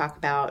try to talk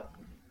about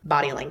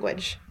body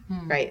language,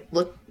 right?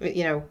 Look,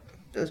 you know,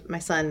 my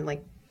son,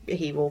 like,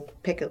 he will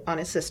pick on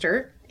his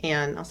sister,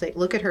 and I'll say,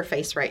 look at her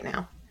face right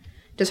now.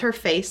 Does her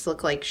face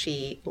look like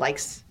she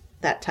likes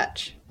that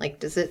touch? Like,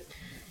 does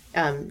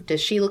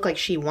she look like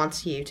she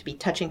wants you to be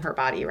touching her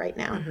body right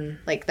now?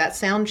 Like, that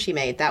sound she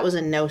made, that was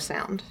a no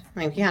sound. I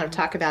mean, we kind of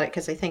talk about it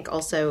because I think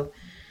also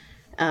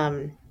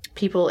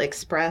people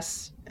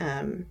express,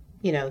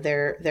 you know,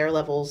 their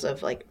levels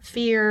of like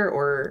fear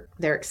or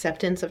their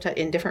acceptance of touch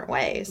in different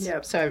ways.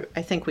 Yep. So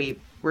I think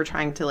we're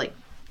trying to like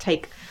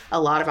take a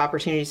lot of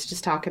opportunities to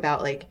just talk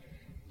about like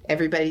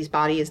everybody's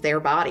body is their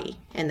body,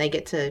 and they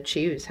get to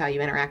choose how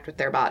you interact with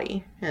their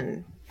body.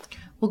 And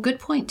Well, good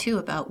point too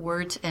about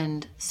words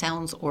and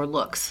sounds or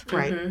looks,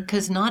 right,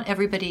 because not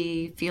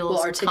everybody feels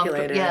Will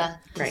articulate it.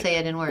 to say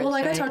it in words. Well,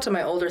 like right? I talk to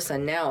my older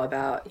son now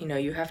about, you know,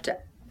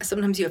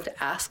 sometimes you have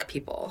to ask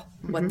people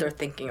what they're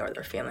thinking or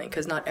they're feeling,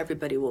 because not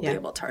everybody will be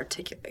able to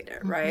articulate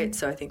it, right?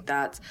 So I think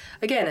that's,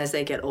 again, as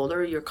they get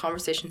older, your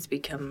conversations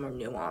become more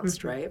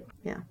nuanced, right?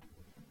 yeah.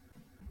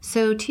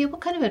 So, Tia,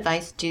 what kind of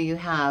advice do you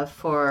have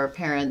for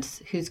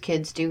parents whose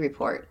kids do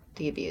report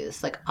the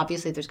abuse? Like,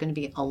 obviously, there's going to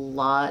be a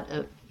lot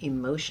of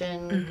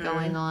emotion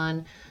going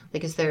on.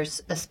 Like, is there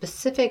a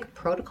specific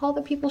protocol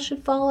that people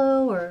should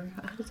follow, or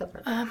how does that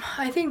work?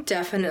 I think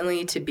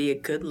definitely to be a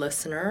good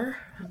listener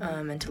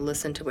and to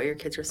listen to what your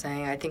kids are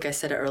saying. I think I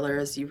said it earlier,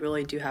 is you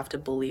really do have to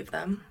believe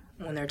them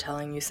when they're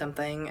telling you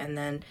something, and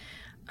then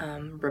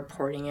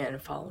reporting it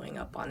and following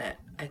up on it,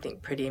 I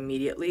think pretty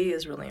immediately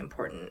is really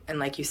important. And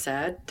like you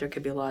said, there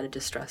could be a lot of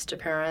distress to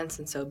parents,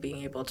 and so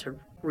being able to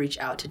reach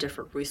out to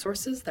different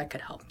resources that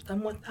could help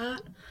them with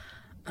that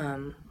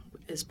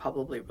is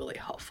probably really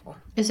helpful.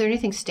 Is there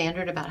anything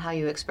standard about how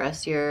you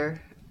express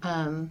your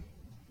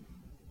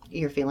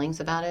feelings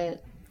about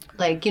it?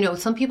 Like, you know,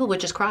 some people would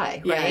just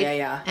cry, right?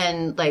 Yeah.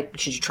 And like,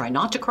 should you try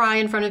not to cry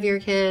in front of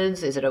your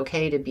kids? Is it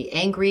okay to be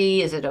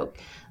angry? Is it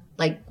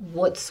like,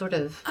 what sort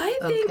of? I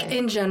think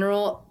in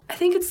general, I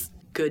think it's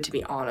good to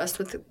be honest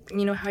with,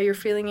 you know, how you're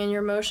feeling and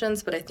your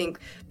emotions. But I think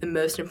the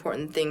most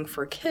important thing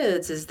for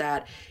kids is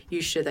that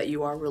you show that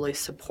you are really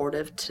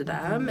supportive to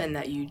them and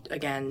that you,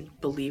 again,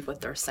 believe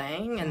what they're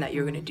saying and that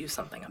you're going to do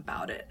something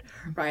about it,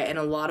 right? In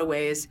a lot of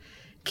ways,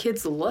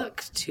 kids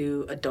look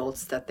to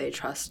adults that they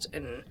trust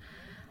and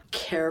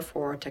care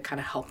for to kind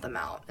of help them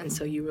out. And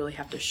so you really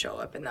have to show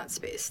up in that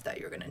space that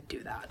you're going to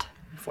do that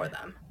for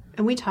them.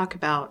 And we talk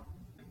about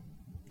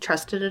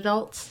trusted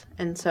adults.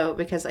 And so,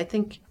 because I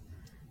think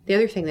the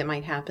other thing that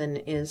might happen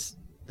is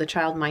the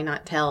child might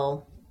not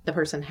tell the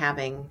person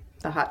having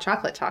the hot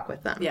chocolate talk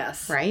with them.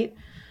 Yes. Right?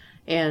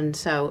 And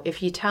so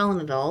if you tell an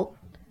adult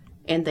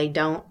and they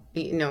don't,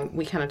 you know,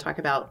 we kind of talk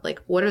about like,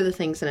 what are the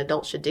things an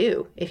adult should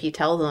do if you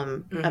tell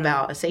them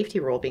about a safety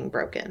rule being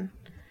broken?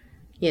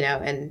 You know,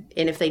 and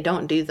if they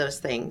don't do those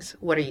things,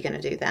 what are you going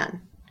to do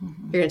then?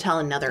 You're going to tell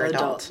another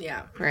adult.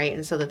 Yeah. Right.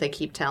 And so that they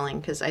keep telling,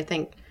 because I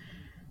think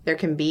there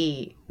can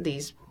be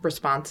these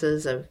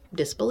responses of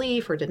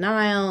disbelief or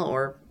denial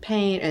or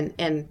pain,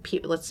 and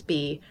people, let's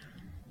be,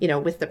 you know,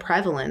 with the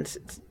prevalence,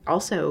 it's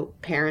also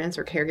parents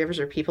or caregivers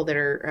or people that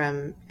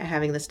are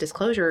having this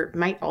disclosure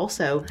might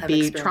also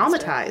be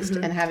traumatized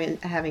and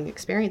having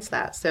experienced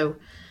that. So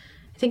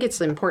I think it's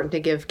important to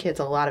give kids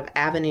a lot of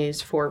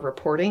avenues for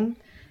reporting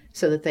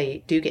so that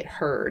they do get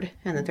heard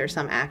and that there's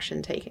some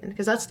action taken,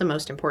 because that's the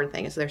most important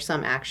thing, is there's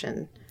some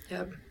action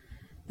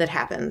that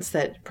happens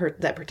that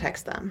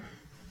protects them.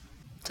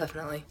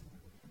 Definitely.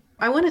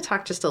 I want to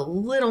talk just a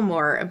little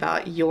more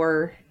about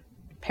your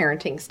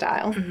parenting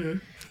style.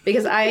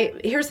 Because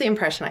here's the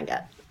impression I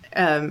get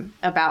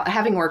about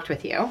having worked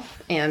with you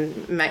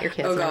and met your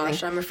kids. Oh and gosh,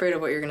 everything. I'm afraid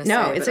of what you're going to say.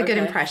 No, it's a good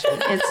okay. impression.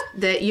 It's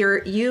that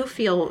you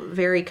feel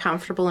very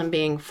comfortable in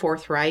being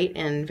forthright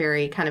and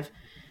very kind of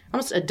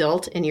almost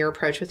adult in your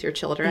approach with your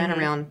children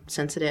around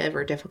sensitive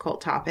or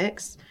difficult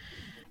topics.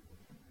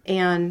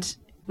 And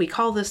we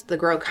call this the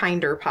Grow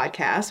Kinder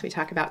podcast. We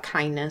talk about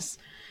kindness.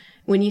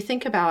 When you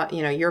think about,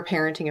 your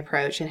parenting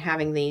approach and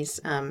having these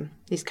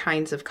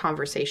kinds of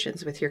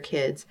conversations with your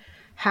kids,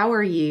 how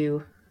are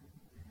you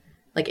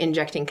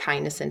injecting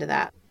kindness into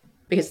that?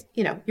 Because,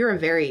 you're a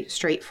very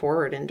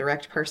straightforward and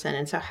direct person.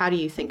 And so how do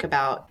you think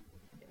about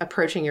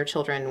approaching your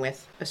children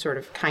with a sort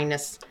of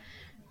kindness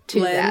to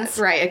lens?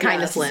 That? Right, a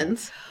kindness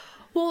lens.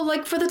 Well,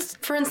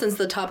 for instance,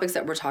 the topics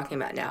that we're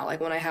talking about now,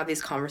 when I have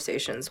these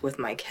conversations with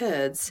my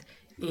kids,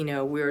 we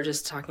were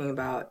just talking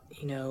about,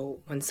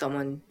 when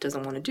someone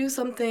doesn't want to do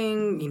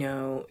something,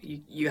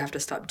 you have to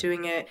stop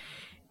doing it.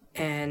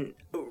 And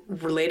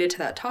related to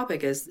that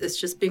topic is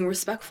just being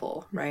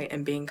respectful, right?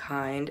 And being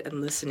kind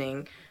and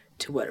listening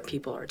to what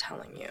people are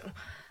telling you.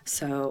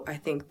 So I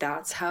think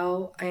that's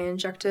how I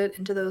inject it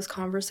into those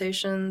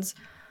conversations,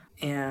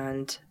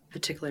 and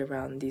particularly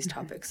around these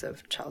topics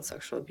of child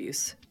sexual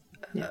abuse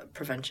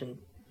prevention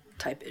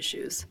type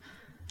issues.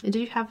 And do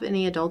you have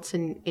any adults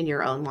in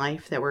your own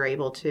life that were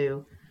able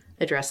to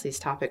address these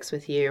topics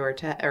with you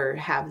or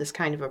have this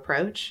kind of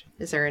approach?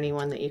 Is there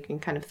anyone that you can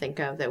kind of think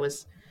of that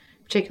was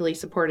particularly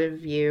supportive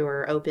of you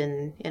or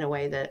open in a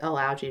way that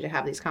allowed you to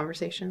have these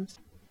conversations?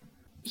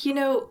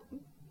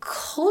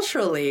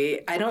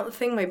 Culturally, I don't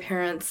think my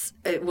parents,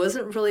 it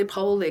wasn't really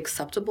probably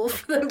acceptable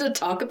for them to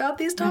talk about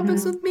these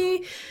topics with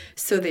me,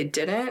 so they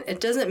didn't. It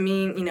doesn't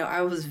mean,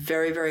 I was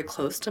very, very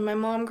close to my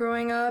mom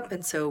growing up,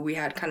 and so we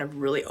had kind of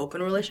really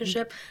open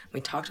relationship.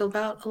 We talked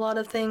about a lot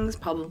of things,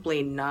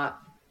 probably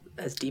not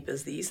as deep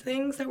as these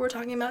things that we're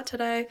talking about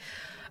today,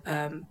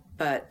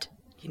 but,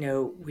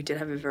 we did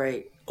have a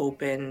very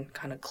open,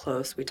 kind of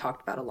close, we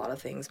talked about a lot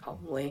of things,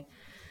 probably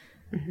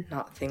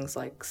not things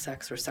like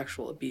sex or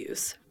sexual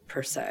abuse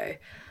per se,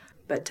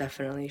 but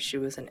definitely she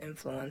was an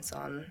influence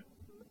on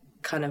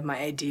kind of my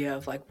idea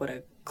of what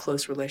a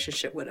close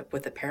relationship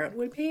with a parent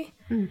would be,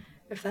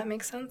 if that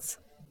makes sense.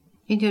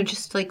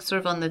 Just sort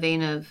of on the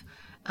vein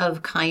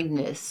of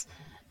kindness,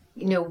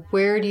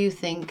 where do you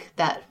think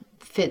that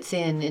fits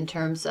in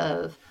terms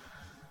of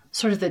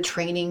sort of the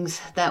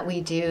trainings that we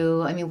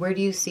do? I mean, where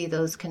do you see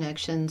those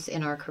connections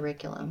in our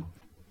curriculum?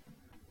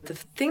 The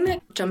thing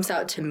that jumps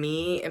out to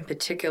me in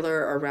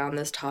particular around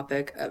this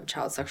topic of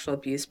child sexual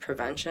abuse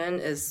prevention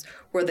is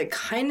where the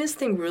kindness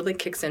thing really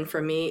kicks in for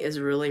me is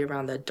really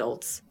around the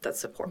adults that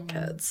support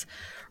kids,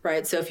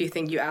 right? So if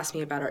you asked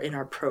me about in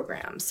our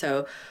program.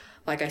 So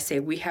like I say,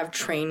 we have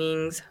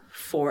trainings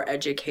for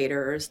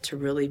educators to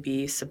really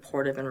be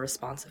supportive and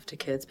responsive to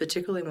kids,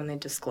 particularly when they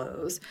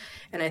disclose.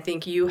 And I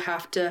think you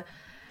have to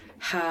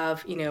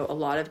have, a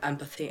lot of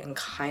empathy and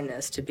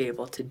kindness to be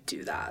able to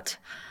do that.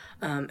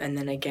 And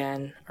then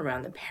again,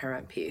 around the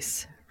parent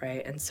piece,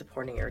 right, and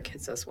supporting your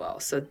kids as well.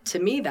 So to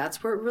me,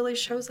 that's where it really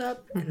shows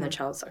up in the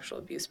child sexual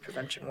abuse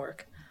prevention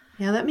work.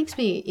 Yeah, that makes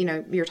me,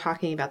 you're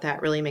talking about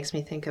that really makes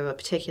me think of a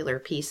particular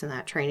piece in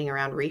that training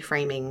around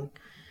reframing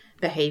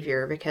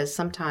behavior, because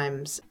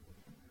sometimes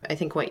I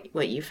think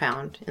what you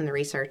found in the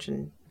research,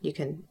 and you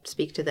can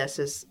speak to this,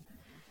 is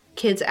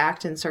kids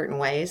act in certain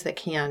ways that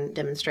can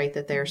demonstrate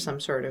that there's some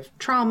sort of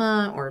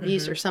trauma or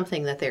abuse or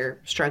something that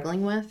they're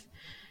struggling with.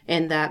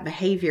 And that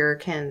behavior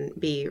can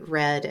be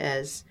read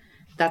as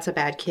that's a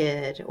bad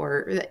kid,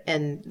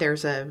 and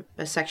there's a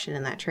section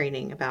in that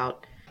training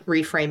about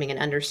reframing and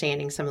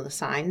understanding some of the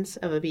signs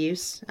of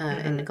abuse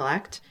and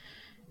neglect.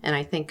 And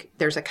I think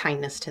there's a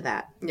kindness to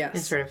that. Yes,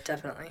 and sort of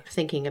definitely.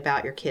 Thinking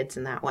about your kids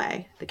in that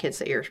way, the kids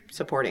that you're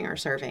supporting or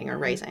serving or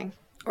raising.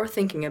 Or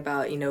thinking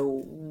about,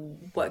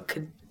 what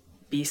could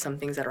be some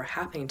things that are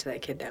happening to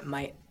that kid that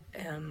might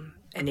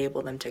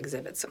enable them to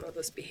exhibit some of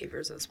those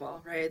behaviors as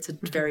well, right? It's a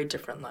very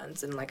different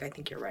lens, and I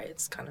think you're right,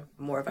 it's kind of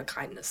more of a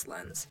kindness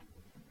lens.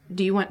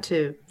 Do you want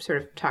to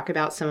sort of talk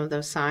about some of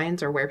those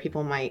signs or where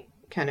people might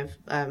kind of,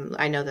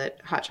 I know that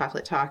Hot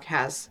Chocolate Talk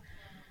has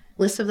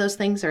lists of those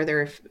things. Are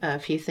there a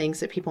few things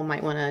that people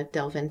might want to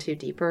delve into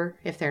deeper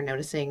if they're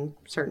noticing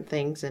certain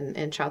things in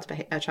a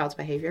child's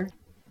behavior?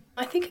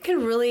 I think it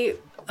can really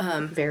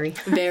vary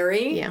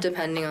yeah.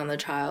 Depending on the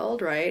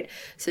child, right?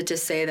 So to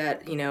say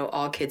that,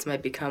 all kids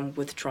might become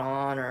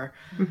withdrawn or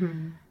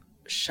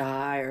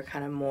shy or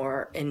kind of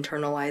more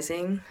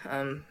internalizing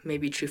may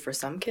be true for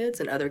some kids,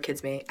 and other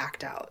kids may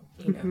act out,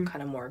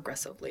 kind of more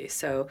aggressively.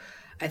 So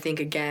I think,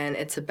 again,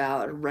 it's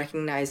about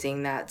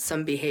recognizing that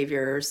some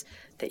behaviors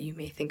that you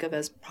may think of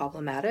as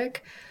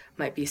problematic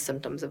might be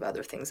symptoms of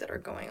other things that are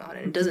going on.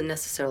 And it doesn't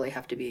necessarily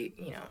have to be,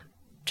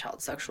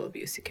 child sexual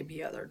abuse. It could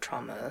be other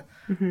trauma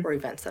or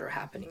events that are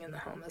happening in the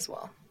home as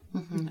well.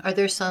 Are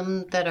there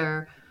some that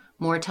are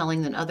more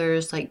telling than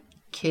others, like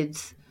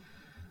kids,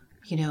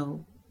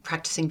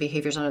 practicing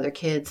behaviors on other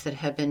kids that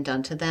have been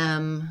done to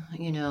them.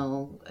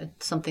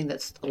 It's something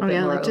that's a little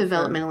bit more like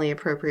developmentally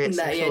appropriate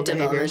sexual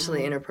behaviors.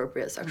 Developmentally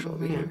inappropriate sexual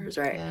behaviors,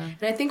 right? Yeah.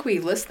 And I think we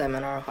list them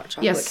in our hot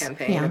chocolate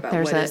campaign. Yeah, about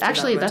there's what is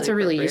actually that's a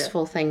really appropriate.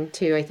 useful thing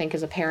too, I think,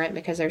 as a parent,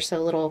 because there's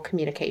so little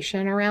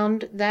communication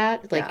around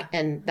that.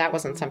 And that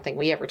wasn't something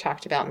we ever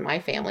talked about in my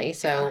family.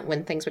 So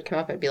when things would come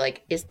up, I'd be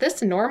like, "Is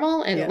this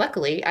normal?" And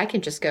luckily, I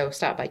can just go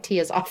stop by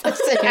Tia's office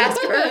and ask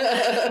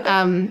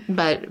her.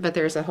 But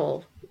there's a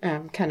whole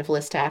kind of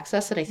list to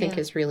access that I think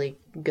is really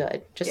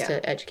good, just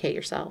to educate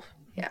yourself.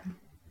 Yeah.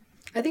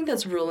 I think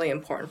that's really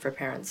important for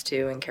parents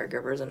too, and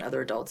caregivers and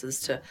other adults,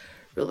 is to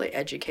really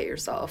educate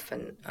yourself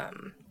and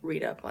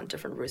read up on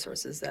different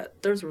resources.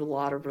 That there's a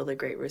lot of really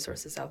great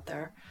resources out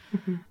there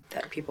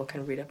that people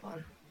can read up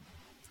on.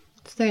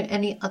 Is there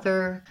any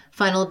other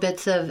final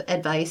bits of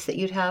advice that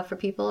you'd have for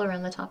people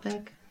around the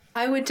topic?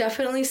 I would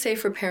definitely say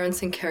for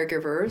parents and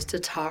caregivers to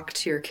talk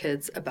to your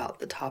kids about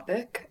the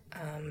topic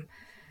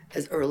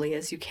as early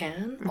as you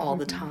can, all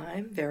the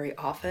time, very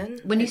often.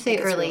 When you say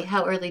early,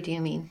 how early do you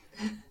mean?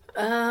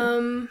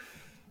 3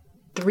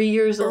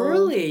 years old?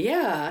 Early,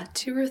 yeah.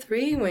 2 or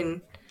 3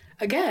 when,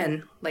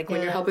 again, like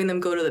when you're helping them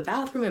go to the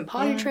bathroom and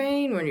potty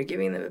train, when you're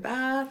giving them a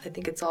bath. I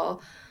think it's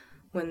all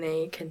when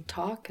they can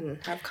talk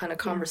and have kind of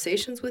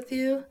conversations with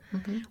you.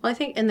 Well, I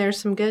think, and there's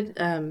some good,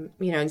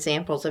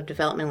 examples of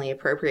developmentally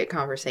appropriate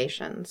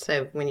conversations.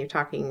 So when you're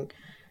talking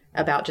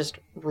about just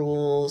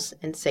rules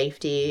and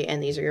safety,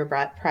 and these are your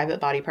private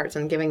body parts,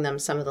 and giving them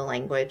some of the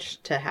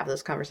language to have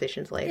those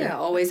conversations later. Yeah,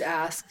 always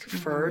ask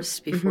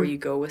first before you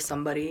go with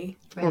somebody.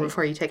 Or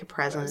before you take a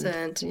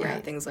present.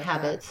 Right, things like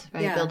habits, that.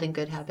 Right? Yeah. Building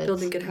good habits.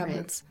 Building good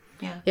habits.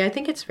 Yeah. Yeah, I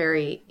think it's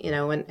very,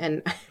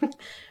 and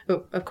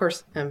of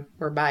course,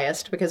 we're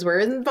biased because we're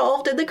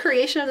involved in the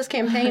creation of this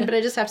campaign, but I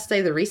just have to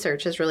say the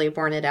research has really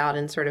borne it out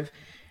in sort of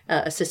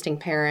assisting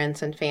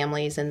parents and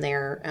families in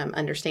their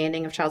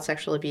understanding of child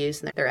sexual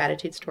abuse and their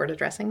attitudes toward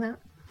addressing that.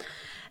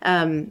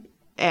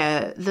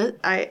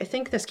 I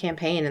think this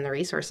campaign and the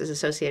resources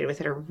associated with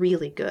it are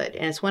really good.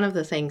 And it's one of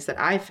the things that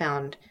I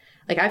found,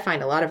 I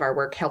find a lot of our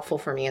work helpful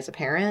for me as a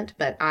parent,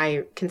 but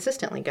I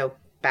consistently go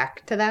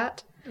back to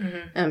that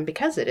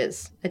because it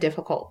is a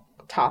difficult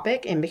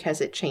topic and because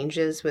it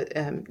changes with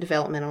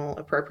developmental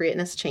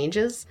appropriateness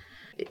changes.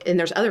 And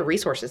there's other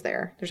resources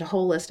there. There's a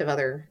whole list of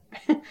other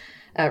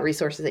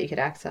resources that you could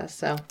access.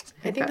 So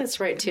I think that's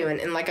right too.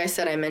 And like I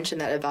said, I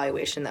mentioned that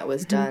evaluation that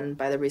was done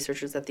by the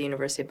researchers at the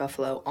University of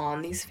Buffalo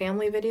on these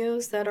family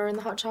videos that are in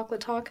the Hot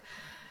Chocolate Talk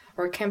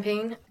or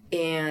campaign.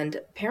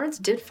 And parents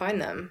did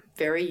find them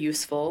very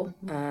useful.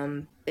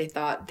 They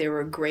thought they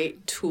were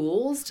great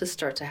tools to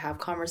start to have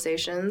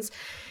conversations.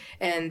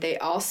 And they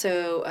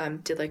also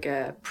did like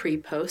a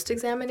pre-post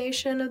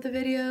examination of the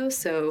video.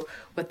 So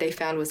what they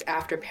found was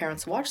after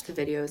parents watched the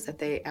videos that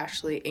they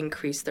actually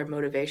increased their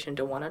motivation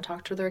to want to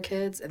talk to their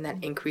kids. And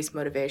that increased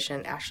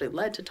motivation actually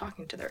led to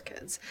talking to their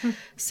kids.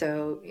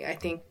 So I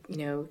think,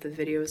 the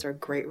videos are a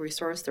great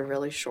resource. They're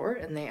really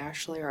short and they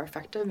actually are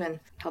effective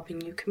in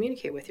helping you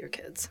communicate with your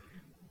kids.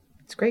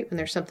 It's great when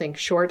there's something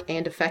short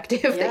and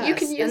effective that you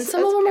can use. And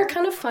some of them are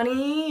kind of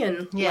funny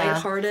and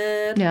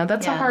lighthearted. Yeah,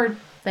 that's a hard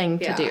thing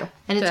to do.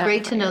 And it's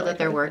great to know that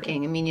they're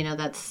working. I mean,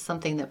 that's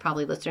something that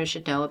probably listeners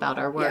should know about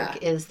our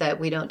work is that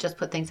we don't just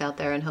put things out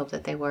there and hope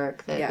that they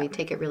work, that we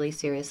take it really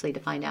seriously to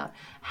find out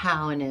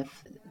how and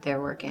if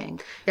they're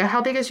working. Yeah, how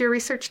big is your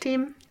research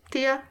team,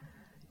 Tia?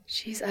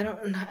 Jeez, I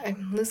don't know.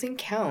 I'm losing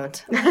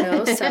count. I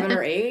don't know, 7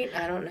 or 8.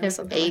 I don't know,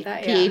 something 8 like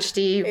that.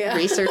 PhD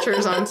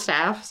researchers on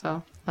staff,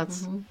 so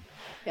that's...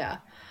 Yeah.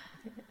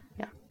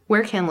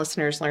 Where can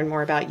listeners learn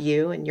more about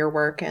you and your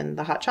work and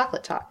the Hot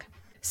Chocolate Talk?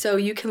 So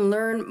you can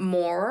learn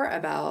more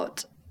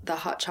about the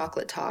Hot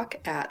Chocolate Talk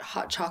at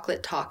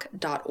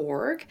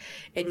hotchocolatetalk.org,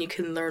 and you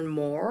can learn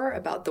more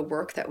about the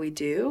work that we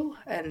do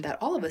and that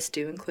all of us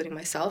do, including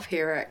myself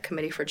here at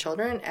Committee for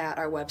Children, at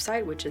our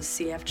website, which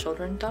is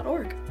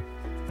Children.Dr.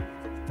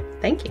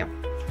 Thank you.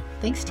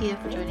 Thanks, Tia,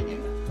 for joining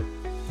us.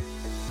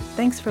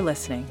 Thanks for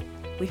listening.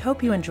 We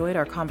hope you enjoyed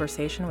our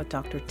conversation with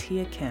Dr.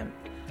 Tia Kim,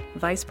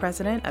 Vice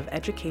President of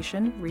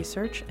Education,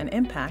 Research, and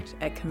Impact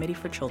at Committee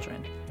for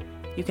Children.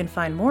 You can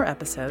find more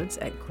episodes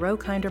at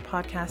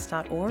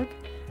growkinderpodcast.org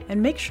and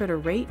make sure to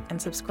rate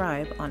and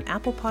subscribe on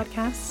Apple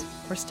Podcasts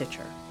or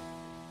Stitcher.